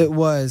the album. It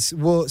was.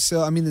 Well,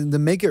 so I mean the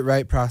Make It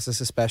Right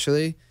process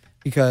especially,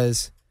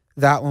 because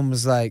that one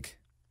was like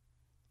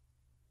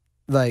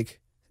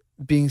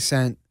being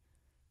sent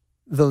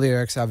the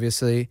lyrics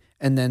obviously,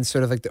 and then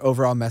sort of like the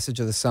overall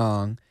message of the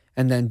song,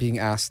 and then being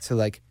asked to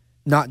like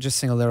not just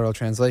sing a literal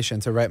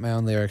translation, to write my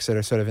own lyrics that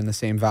are sort of in the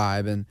same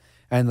vibe.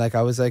 And like,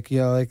 I was like,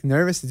 like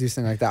nervous to do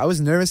something like that. I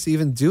was nervous to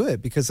even do it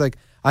because like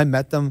I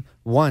met them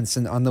once,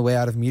 and on the way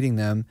out of meeting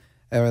them,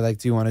 they were like,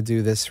 do you want to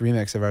do this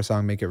remix of our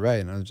song, Make It Right?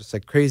 And I was just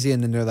like crazy.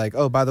 And then they're like,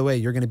 oh, by the way,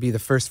 you're going to be the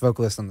first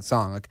vocalist on the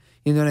song. Like,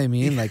 you know what I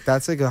mean? Like,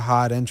 that's like a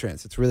hot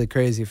entrance. It's really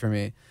crazy for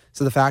me.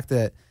 So the fact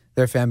that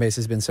their fan base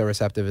has been so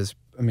receptive is,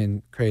 I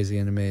mean, crazy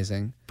and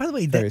amazing. By the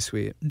way, very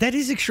sweet. That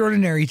is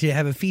extraordinary to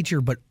have a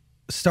feature, but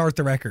start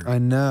the record. I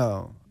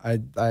know.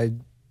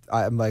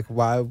 I'm like,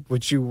 why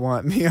would you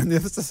want me on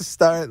this to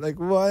start? Like,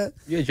 what?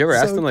 Yeah, did you ever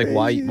ask them like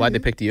crazy. why they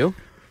picked you?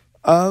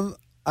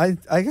 I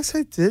guess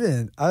I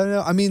didn't. I don't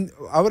know. I mean,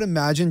 I would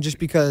imagine just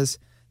because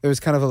there was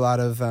kind of a lot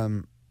of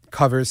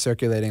covers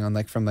circulating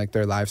on from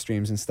their live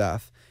streams and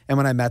stuff. And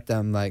when I met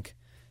them, like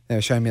they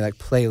were showing me like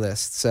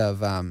playlists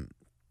of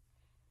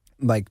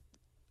like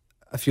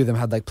a few of them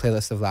had like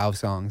playlists of Lauv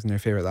songs and their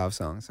favorite Lauv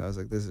songs. So I was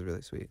like, this is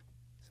really sweet.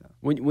 So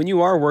When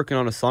you are working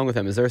on a song with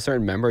them, is there a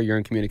certain member you're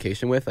in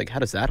communication with? Like, how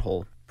does that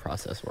whole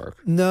process work?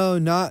 No,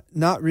 not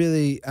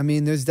really. I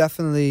mean, there's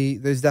definitely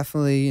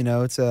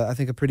it's I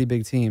think a pretty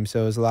big team.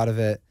 So a lot of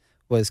it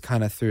was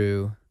kind of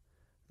through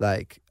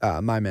like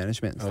my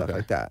management and stuff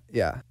like that.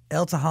 Yeah.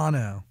 El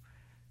Tejano.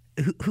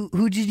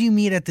 Who did you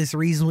meet at this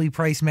reasonably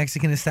priced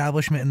Mexican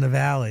establishment in the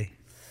Valley?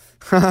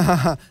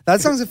 That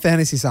song's a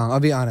fantasy song. I'll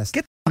be honest.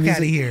 Get the fuck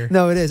out of here.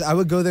 No, it is. I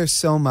would go there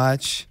so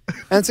much,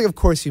 and it's like, of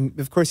course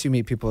you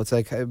meet people. It's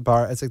like a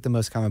bar. It's like the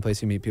most common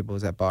place you meet people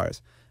is at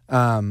bars.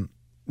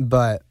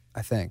 But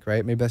I think,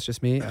 right? Maybe that's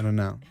just me. I don't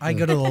know. I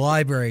go to the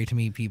library to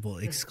meet people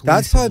exclusively.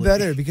 That's probably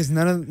better because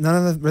none of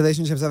the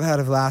relationships I've had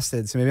have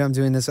lasted. So maybe I'm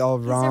doing this all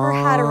wrong. He's never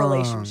had a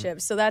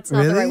relationship, so that's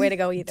not the right way to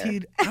go either.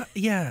 Dude,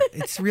 yeah,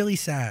 it's really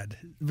sad.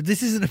 But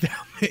this isn't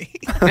about me.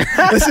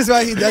 This is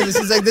why he does this.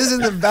 He's like, this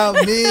isn't about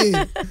me.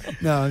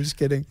 No, I'm just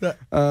kidding. Yeah,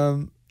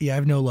 I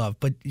have no love.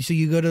 But so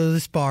you go to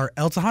this bar,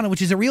 El Tejano,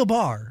 which is a real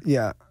bar.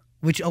 Yeah.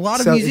 Which a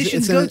lot of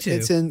musicians go to.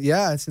 It's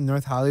in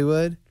North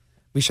Hollywood.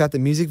 We shot the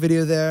music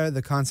video there.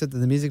 The concept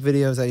of the music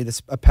video is I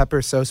eat a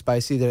pepper so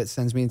spicy that it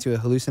sends me into a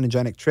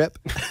hallucinogenic trip,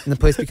 and the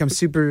place becomes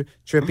super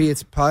trippy.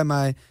 It's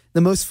probably the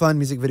most fun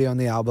music video on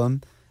the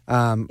album.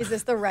 Is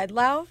this the red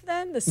Lauv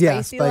then? The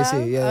spicy spicy.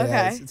 Lauv? Yeah, okay.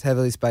 yeah, it's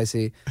heavily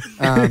spicy.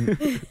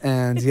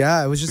 And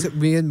yeah, it was just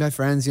me and my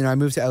friends. I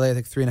moved to LA I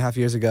think 3.5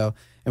 years ago,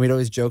 and we'd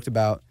always joked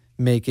about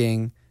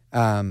making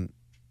a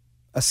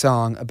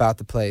song about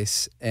the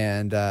place,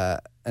 and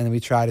then we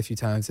tried a few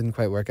times, didn't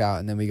quite work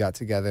out, and then we got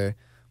together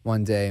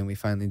one day and we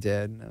finally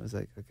did, and I was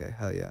like, okay,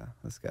 hell yeah,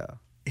 let's go.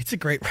 It's a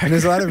great record. And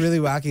there's a lot of really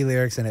wacky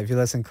lyrics in it. If you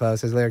listen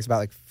close, there's lyrics about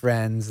like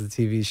Friends, the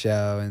TV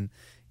show, and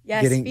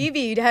yes, Phoebe.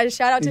 You had a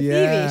shout out to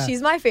Phoebe.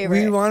 She's my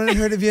favorite. We wanted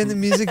her to be in the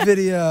music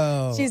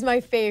video. She's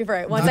my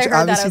favorite. Once Which I heard that,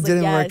 I was obviously like,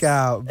 didn't yes. work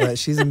out, but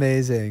she's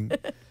amazing.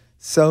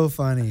 So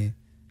funny.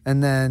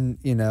 And then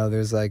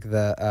there's like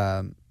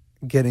the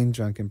getting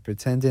drunk and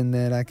pretending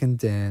that I can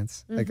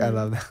dance. Like I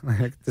love that. Like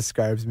it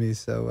describes me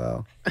so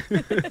well.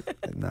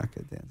 But not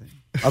good dancing.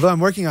 Although I'm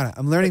working on it.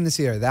 I'm learning this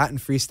year. That and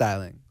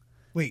freestyling.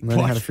 Wait, I'm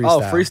learning how to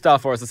freestyle. Oh,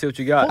 freestyle for us. Let's see what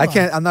you got. I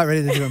can't. I'm not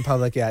ready to do it in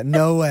public yet.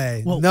 No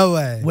way. Well, no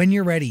way. When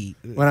you're ready.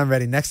 When I'm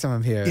ready. Next time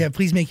I'm here. Yeah,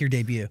 please make your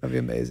debut. That'd be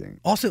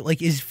amazing. Also,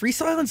 like, is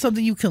freestyling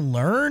something you can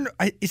learn?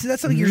 Isn't that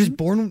something you're just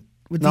born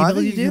with the No, I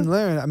ability think to you do? can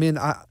learn. I mean,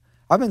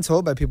 I've been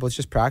told by people it's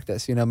just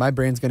practice. My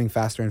brain's getting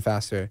faster and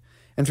faster.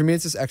 And for me,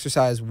 it's this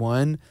exercise,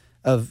 one,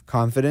 of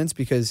confidence,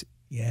 because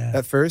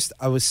at first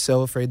I was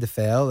so afraid to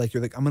fail. Like,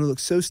 you're like, I'm going to look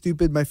so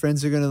stupid. My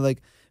friends are going to,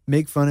 like,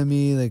 make fun of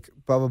me, like,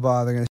 blah, blah,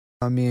 blah. They're going to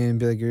on me and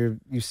be like,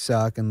 you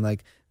suck. And,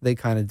 like, they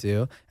kind of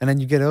do. And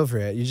then you get over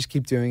it. You just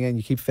keep doing it, and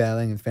you keep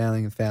failing and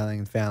failing and failing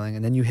and failing.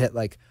 And then you hit,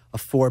 like, a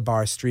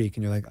 4-bar streak,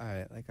 and you're like, all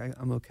right, like,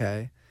 I'm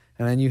okay.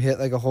 And then you hit,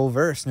 like, a whole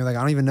verse, and you're like, I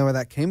don't even know where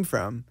that came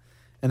from.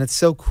 And it's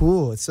so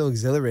cool. It's so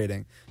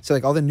exhilarating. So,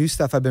 like, all the new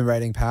stuff I've been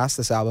writing past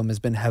this album has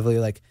been heavily,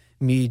 like,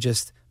 me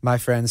just, my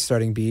friends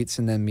starting beats,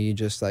 and then me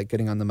just, like,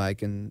 getting on the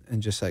mic and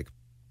just, like,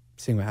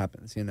 seeing what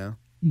happens,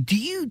 Do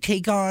you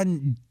take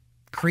on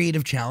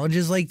creative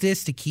challenges like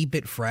this to keep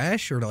it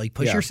fresh or to, like,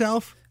 push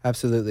yourself?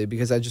 Absolutely,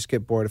 because I just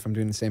get bored if I'm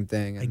doing the same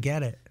thing. And I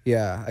get it.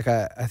 Yeah, like,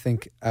 I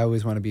think I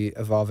always want to be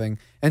evolving.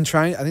 And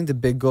I think the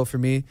big goal for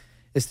me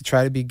is to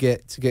try to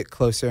get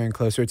closer and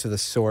closer to the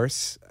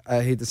source.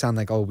 I hate to sound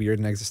like all weird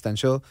and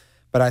existential,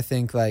 but I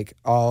think, like,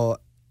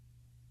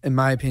 in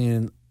my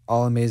opinion,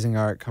 all amazing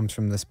art comes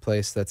from this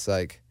place that's,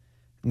 like,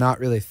 not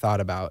really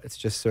thought about. It's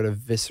just sort of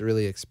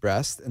viscerally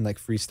expressed. And, like,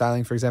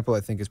 freestyling, for example,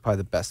 I think is probably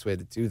the best way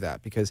to do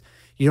that, because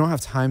you don't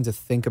have time to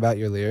think about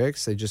your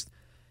lyrics.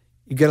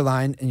 You get a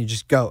line and you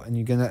just go, and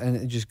you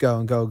just go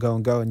and go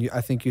and go. And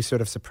I think you sort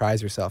of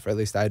surprise yourself, or at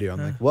least I do.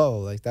 I'm like, whoa,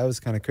 like, that was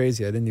kind of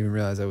crazy. I didn't even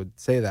realize I would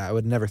say that. I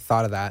would never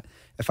thought of that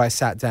if I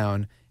sat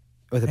down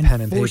with a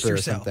pen and paper or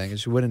something. It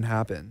just wouldn't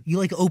happen. You,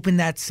 like, open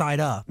that side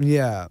up.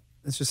 Yeah.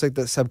 It's just like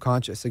the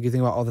subconscious. Like, you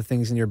think about all the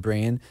things in your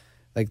brain,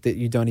 like, that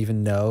you don't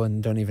even know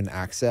and don't even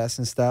access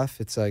and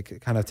stuff. It's like, it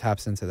kind of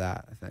taps into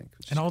that, I think.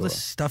 And all the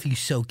stuff you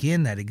soak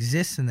in that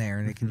exists in there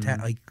and it can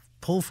like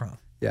pull from.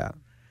 Yeah.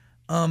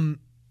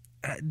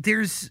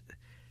 There's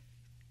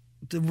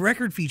the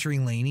record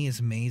featuring Lainey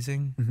is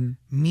amazing.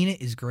 Mina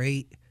is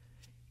great.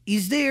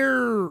 Is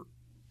there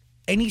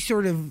any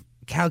sort of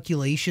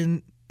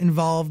calculation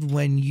involved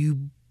when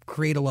you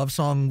create a love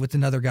song with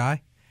another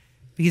guy?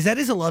 Because that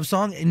is a love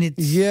song, and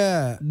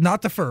it's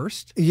not the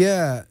first.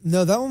 Yeah.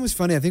 No, that one was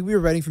funny. I think we were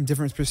writing from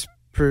different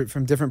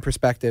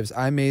perspectives.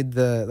 I made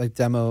the, like,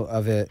 demo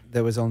of it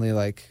that was only,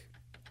 like,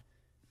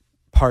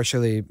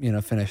 partially,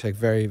 finished, like,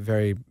 very,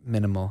 very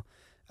minimal.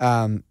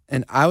 And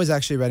I was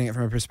actually writing it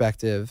from a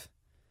perspective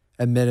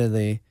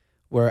admittedly,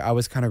 where I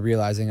was kind of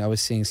realizing I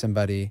was seeing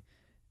somebody,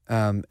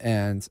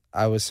 and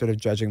I was sort of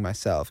judging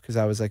myself because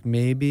I was like,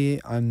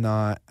 maybe I'm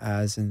not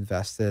as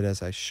invested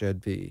as I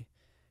should be.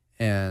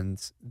 And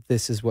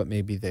this is what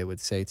maybe they would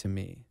say to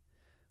me,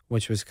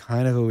 which was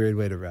kind of a weird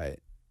way to write.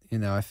 You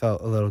know, I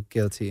felt a little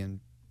guilty,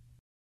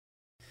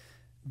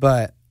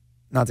 but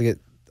not to get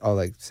all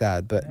like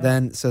sad, but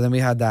then we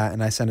had that,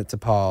 and I sent it to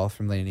Paul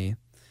from Laney.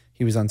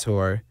 He was on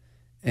tour,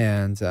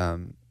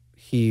 and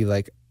he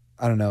like,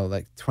 I don't know,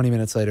 like 20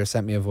 minutes later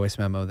sent me a voice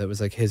memo that was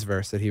like his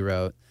verse that he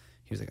wrote.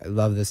 He was like, I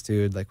love this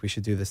dude, like we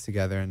should do this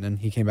together. And then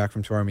he came back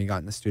from tour and we got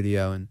in the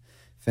studio and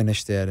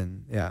finished it,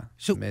 and yeah,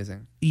 so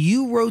amazing.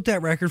 You wrote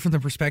that record from the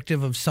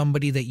perspective of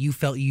somebody that you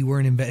felt you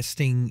weren't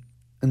investing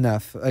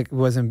enough, like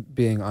wasn't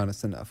being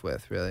honest enough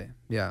with, really.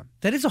 Yeah,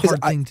 that is a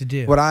hard thing to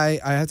do. What I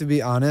have to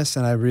be honest,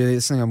 and I really,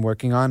 it's something I'm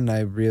working on,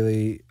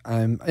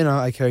 and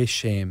I carry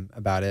shame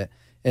about it,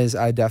 is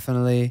I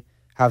definitely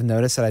have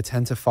noticed that I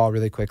tend to fall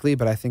really quickly,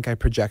 but I think I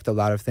project a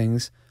lot of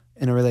things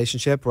in a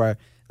relationship where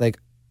like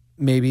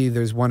maybe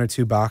there's one or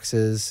two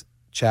boxes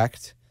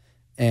checked,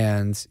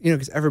 and you know,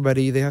 because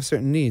everybody, they have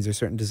certain needs or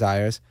certain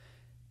desires,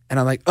 and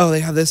I'm like, oh, they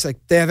have this, like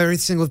they have every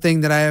single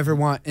thing that I ever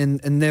want, and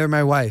they're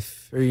my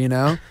wife, or you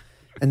know.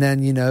 And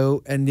then, you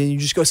know, and then you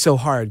just go so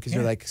hard because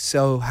you're like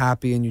so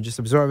happy and you just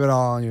absorb it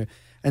all. And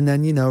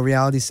then, you know,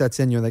 reality sets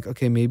in. You're like,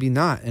 okay, maybe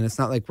not. And it's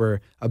not like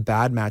we're a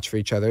bad match for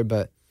each other.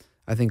 But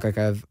I think like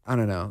I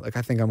don't know, like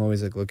I think I'm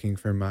always like looking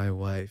for my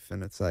wife.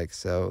 And it's like,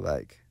 so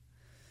like,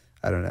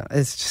 I don't know.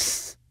 It's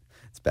just,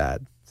 it's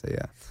bad. So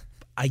yeah.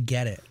 I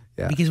get it.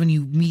 Yeah. Because when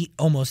you meet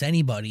almost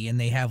anybody and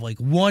they have like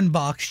one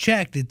box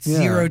checked, it's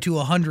 0 to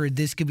 100.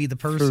 This could be the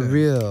person.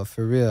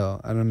 For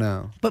real. I don't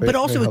know. But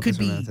also it could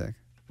be romantic.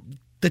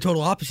 The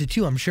total opposite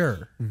too, I'm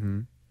sure.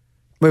 Mm-hmm.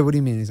 Wait, what do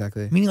you mean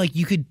exactly? Meaning like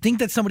you could think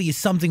that somebody is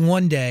something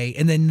one day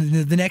and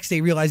then the next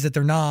day realize that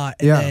they're not.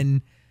 And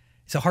then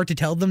is it hard to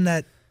tell them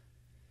that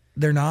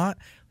they're not?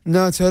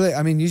 No, totally.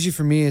 I mean, usually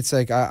for me, it's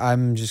like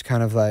I'm just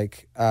kind of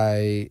like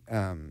I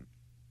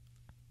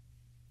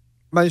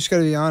just got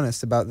to be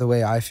honest about the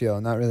way I feel.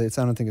 Not really. I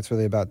don't think it's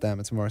really about them.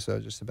 It's more so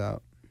just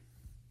about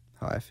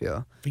how I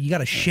feel. But you got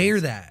to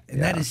share that,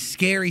 and that is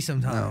scary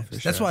sometimes. No,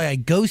 that's why I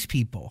ghost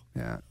people.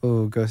 Yeah.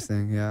 Oh,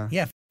 ghosting. Yeah.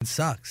 Yeah, it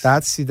sucks.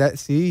 See,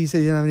 you said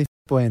you didn't have any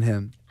boy in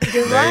him.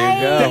 You're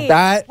right.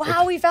 That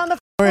wow, we found the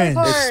orange.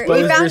 part.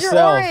 We found yourself.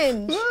 your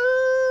orange.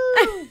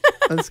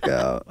 Let's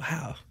go.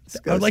 Wow.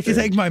 I would like to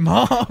thank my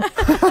mom.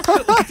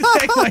 I'd like to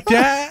thank my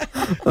dad.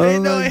 I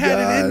didn't know I had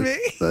it in me.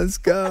 Let's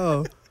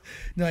go.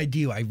 No, I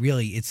do.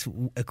 It's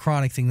a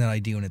chronic thing that I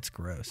do, and it's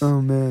gross.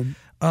 Oh man.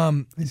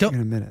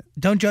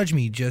 Don't judge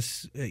me.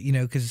 Just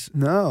because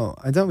no,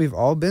 I don't. We've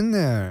all been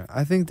there.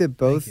 I think that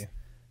both,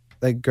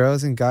 like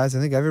girls and guys. I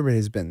think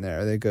everybody's been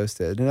there. They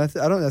ghosted, and I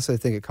don't necessarily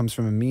think it comes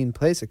from a mean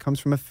place. It comes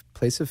from a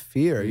place of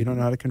fear. Mm-hmm. You don't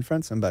know how to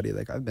confront somebody.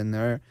 Like I've been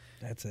there.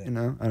 That's it. You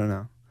know, I don't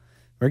know.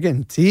 We're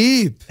getting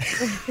deep.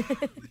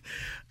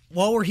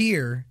 While we're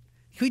here,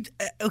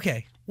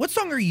 okay. What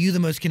song are you the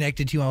most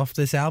connected to off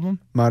this album?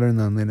 Modern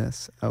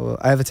Loneliness.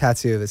 I have a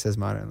tattoo that says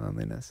Modern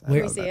Loneliness. I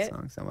love that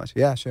song so much.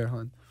 Yeah, sure.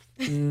 Hold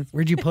on.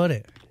 Where'd you put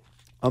it?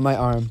 On my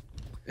arm.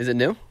 Is it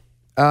new?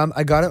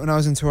 I got it when I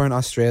was on tour in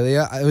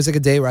Australia. It was like a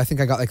day where I think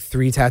I got like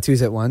 3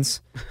 tattoos at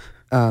once.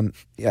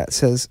 It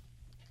says,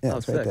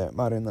 it's right there,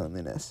 Modern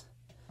Loneliness.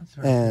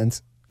 Right.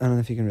 And I don't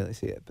know if you can really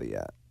see it, but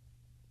yeah.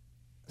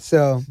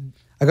 So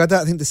I got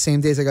that, I think, the same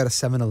days I got a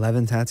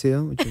 7-Eleven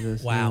tattoo, which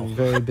is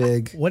very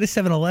big. What does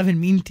 7-Eleven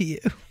mean to you?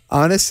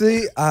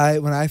 Honestly,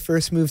 when I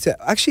first moved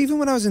to, actually even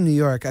when I was in New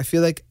York, I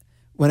feel like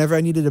whenever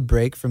I needed a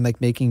break from like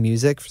making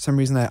music, for some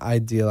reason I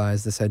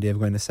idealized this idea of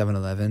going to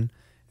 7-Eleven.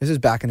 This was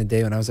back in the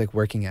day when I was like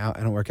working out.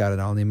 I don't work out at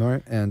all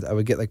anymore. And I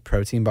would get like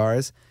protein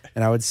bars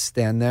and I would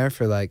stand there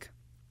for like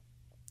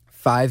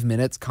 5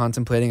 minutes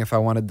contemplating if I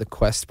wanted the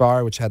Quest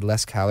bar, which had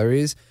less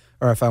calories,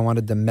 or if I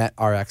wanted the Met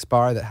RX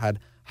bar that had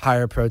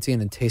higher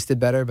protein and tasted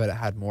better, but it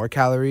had more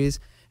calories.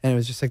 And it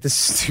was just like this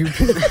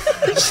stupid,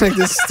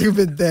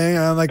 stupid thing.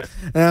 And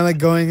I'm like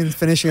going and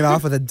finishing it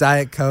off with a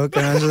Diet Coke.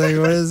 And I was like,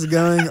 what is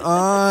going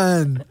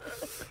on?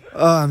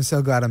 Oh, I'm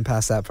so glad I'm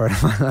past that part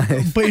of my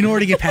life. But in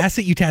order to get past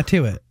it, you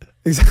tattoo it.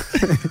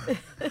 Exactly.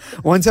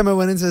 One time I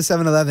went into the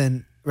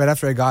 7-Eleven right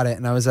after I got it,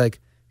 and I was like,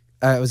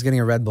 I was getting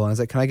a Red Bull, and I was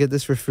like, can I get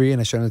this for free? And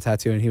I showed him the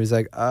tattoo, and he was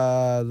like,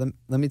 let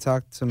me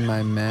talk to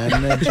my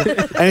manager.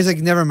 And he's like,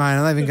 never mind,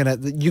 I'm not even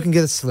gonna, you can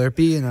get a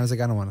Slurpee. And I was like,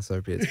 I don't want a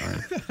Slurpee, it's fine.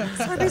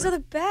 Slurpees are the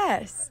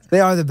best. They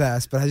are the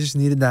best, but I just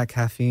needed that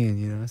caffeine,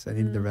 you know, so I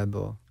needed the Red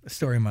Bull.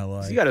 Story of my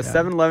life. So you got a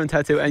 7-Eleven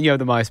tattoo, and you have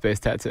the MySpace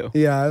tattoo.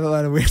 Yeah, I have a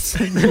lot of weird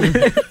stuff.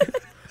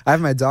 I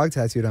have my dog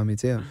tattooed on me,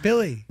 too.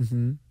 Billy.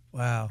 Mm-hmm.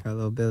 Wow. Got a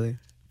little Billy.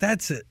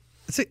 That's it.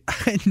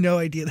 I had no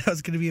idea that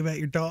was going to be about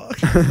your dog.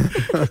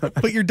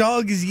 But your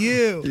dog is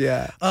you.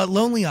 Yeah.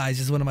 Lonely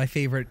Eyes is one of my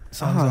favorite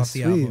songs off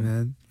the album.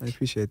 Man. I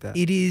appreciate that.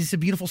 It is a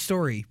beautiful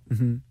story,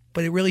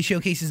 but it really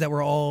showcases that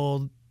we're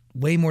all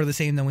way more the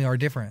same than we are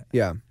different.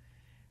 Yeah.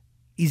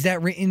 Is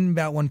that written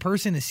about one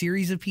person, a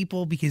series of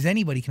people? Because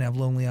anybody can have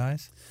lonely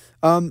eyes.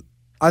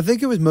 I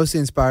think it was mostly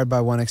inspired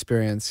by one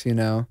experience, you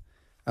know.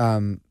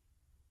 in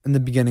the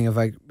beginning of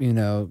like, you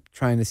know,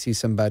 trying to see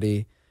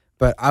somebody.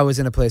 But I was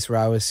in a place where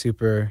I was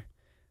super,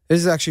 this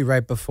is actually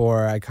right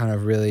before I kind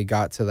of really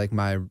got to like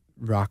my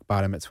rock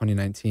bottom at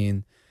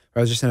 2019,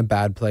 where I was just in a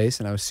bad place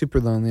and I was super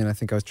lonely, and I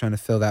think I was trying to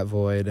fill that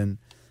void. And,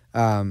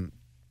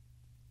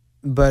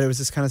 but it was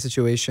this kind of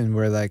situation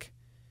where like,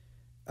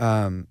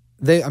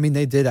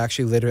 they did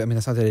actually literally, I mean,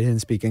 it's not that they didn't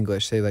speak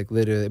English, they like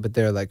literally, but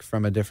they're like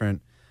from a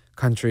different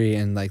country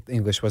and like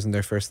English wasn't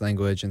their first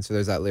language. And so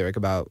there's that lyric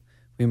about,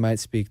 we might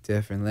speak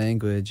different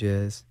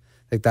languages,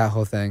 like that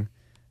whole thing.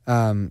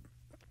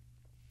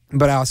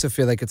 But I also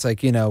feel like it's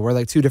like, you know, we're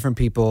like two different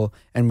people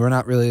and we're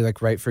not really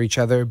like right for each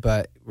other,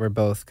 but we're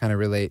both kind of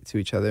relate to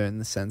each other in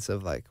the sense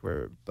of like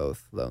we're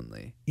both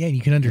lonely. Yeah,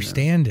 you can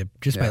understand it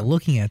just by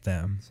looking at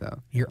them. So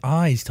your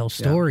eyes tell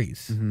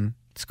stories. Mm-hmm.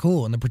 It's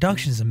cool, and the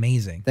production is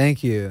amazing.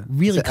 Thank you.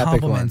 Really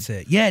compliments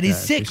it. Yeah, it is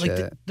sick.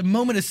 Like the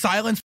moment of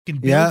silence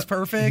fucking builds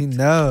perfect. He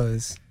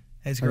knows.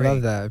 That's great. I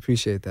love that. I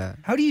appreciate that.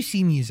 How do you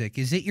see music?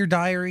 Is it your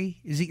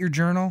diary? Is it your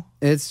journal?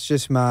 It's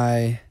just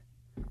I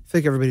feel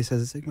like everybody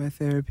says it's like my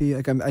therapy.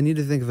 Like I need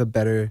to think of a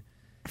better.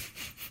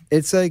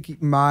 It's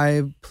like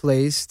my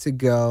place to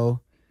go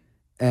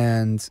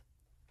and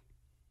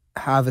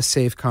have a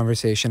safe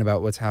conversation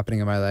about what's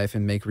happening in my life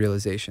and make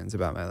realizations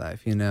about my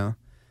life. You know,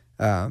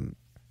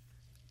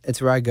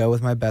 it's where I go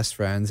with my best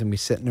friends and we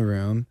sit in a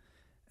room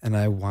and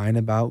I whine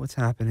about what's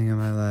happening in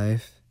my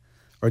life,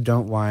 or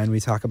don't whine. We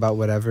talk about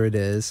whatever it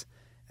is,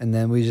 and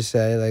then we just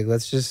say like,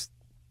 let's just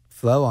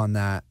flow on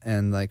that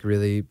and like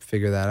really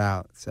figure that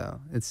out. So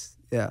it's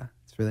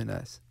really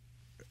nice.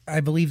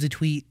 I believe the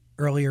tweet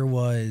earlier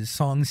was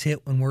songs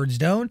hit when words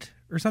don't,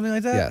 or something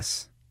like that.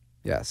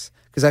 Yes.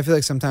 Because I feel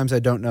like sometimes I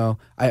don't know.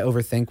 I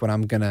overthink what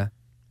I'm gonna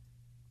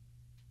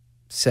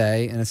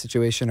say in a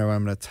situation, or what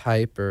I'm gonna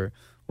type, or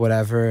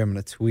whatever. I'm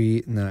gonna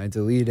tweet, and then I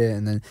delete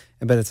it,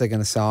 but it's like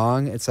in a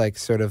song, it's like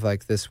sort of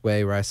like this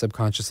way where I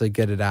subconsciously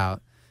get it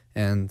out,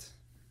 and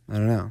I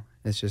don't know.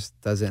 It just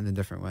does it in a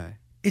different way.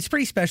 It's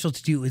pretty special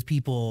to do it with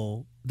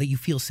people that you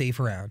feel safe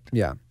around.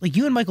 Yeah. Like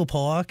you and Michael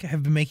Pollock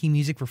have been making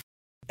music for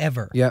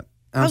ever. Yep.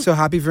 I'm so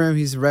happy for him.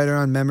 He's a writer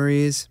on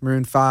Memories,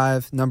 Maroon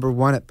 5,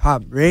 #1 at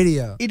Pop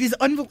Radio. It is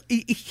unbelievable.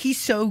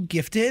 He's so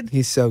gifted.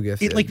 He's so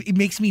gifted. It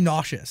makes me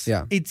nauseous.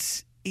 Yeah.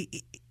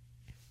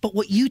 But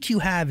what you two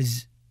have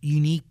is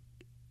unique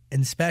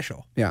and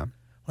special. Yeah.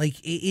 Like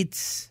you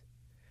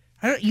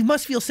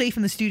must feel safe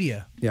in the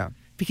studio. Yeah.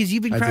 Because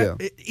you've been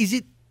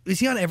Is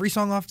he on every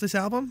song off this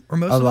album, or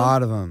most? A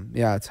lot of them,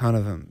 yeah, a ton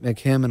of them. Like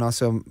him, and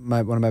also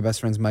one of my best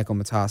friends, Michael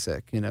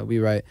Matasic. You know,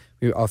 we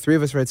all three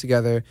of us write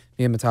together.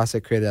 Me and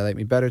Matasic created "I Like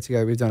Me Better"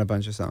 together. We've done a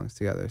bunch of songs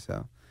together,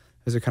 so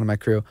those are kind of my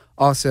crew.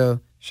 Also,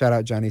 shout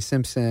out Johnny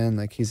Simpson.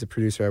 Like he's a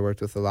producer I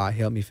worked with a lot.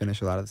 He helped me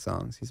finish a lot of the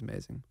songs. He's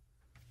amazing.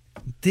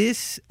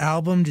 This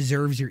album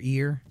deserves your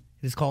ear.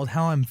 It is called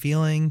 "How I'm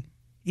Feeling."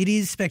 It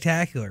is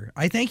spectacular.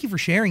 I thank you for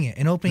sharing it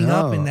and opening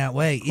up in that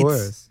way. Of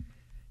course.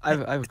 I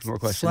have more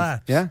questions.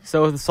 Slaps. Yeah.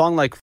 So the song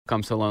like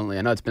 "I'm So Lonely,"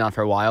 I know it's been out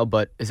for a while,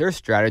 but is there a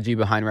strategy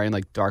behind writing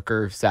like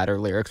darker, sadder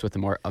lyrics with a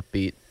more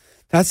upbeat?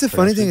 That's the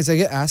funny thing is I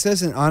get asked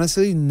this, and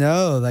honestly,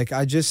 no. Like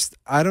I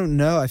don't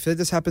know. I feel like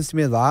this happens to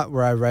me a lot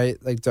where I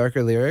write like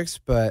darker lyrics,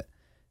 but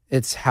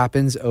it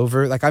happens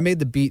over. Like I made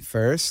the beat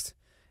first,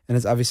 and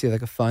it's obviously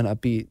like a fun,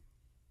 upbeat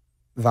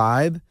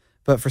vibe.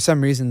 But for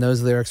some reason,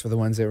 those lyrics were the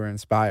ones that were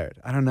inspired.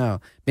 I don't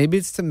know. Maybe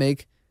it's to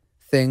make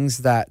things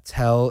that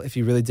tell, if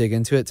you really dig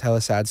into it, tell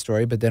a sad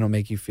story, but they don't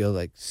make you feel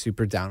like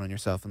super down on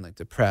yourself and like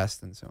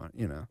depressed and so on,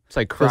 you know. It's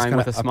like crying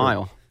with a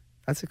smile.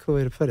 That's a cool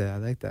way to put it. I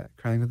like that.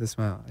 Crying with a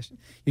smile.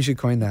 You should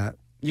coin that.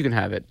 You can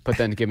have it, but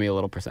then give me a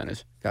little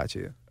percentage. Got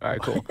you. All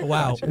right, cool.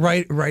 Wow.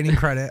 Writing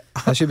credit.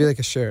 That should be like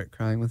a shirt,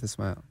 crying with a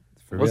smile.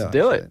 For Let's real,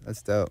 do actually. it.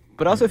 That's dope.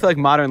 But I also feel like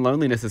Modern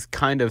Loneliness is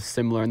kind of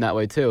similar in that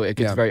way too. It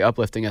gets very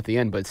uplifting at the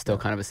end, but it's still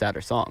kind of a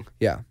sadder song.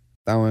 Yeah.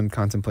 That one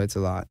contemplates a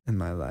lot in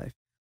my life,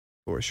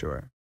 for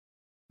sure.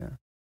 Yeah.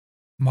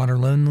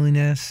 Modern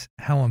Loneliness,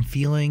 How I'm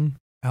Feeling,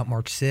 out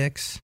March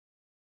 6th.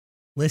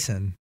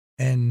 Listen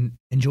and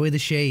enjoy the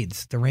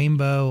shades, the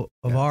rainbow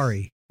of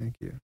Ari. Thank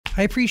you.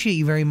 I appreciate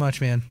you very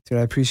much, man. Dude,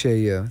 I appreciate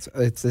you.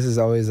 This is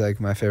always like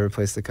my favorite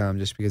place to come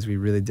just because we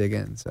really dig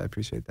in. So I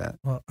appreciate that.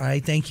 Well, I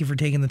thank you for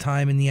taking the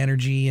time and the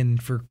energy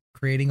and for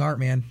creating art,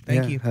 man.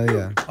 Thank you. Hell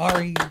yeah.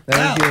 Ari.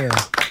 Thank you.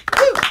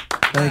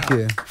 Thank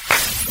you.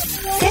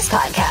 This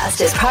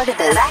podcast is part of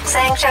the Zach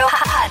Sang Show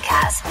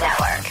Podcast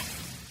Network.